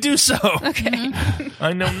continue to do so. Okay.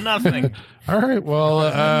 I know nothing. All right.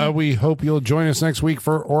 Well, we hope you'll join us next week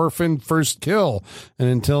for Orphan First Kill. And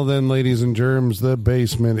until then, ladies and germs, the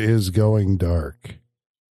basement is going dark.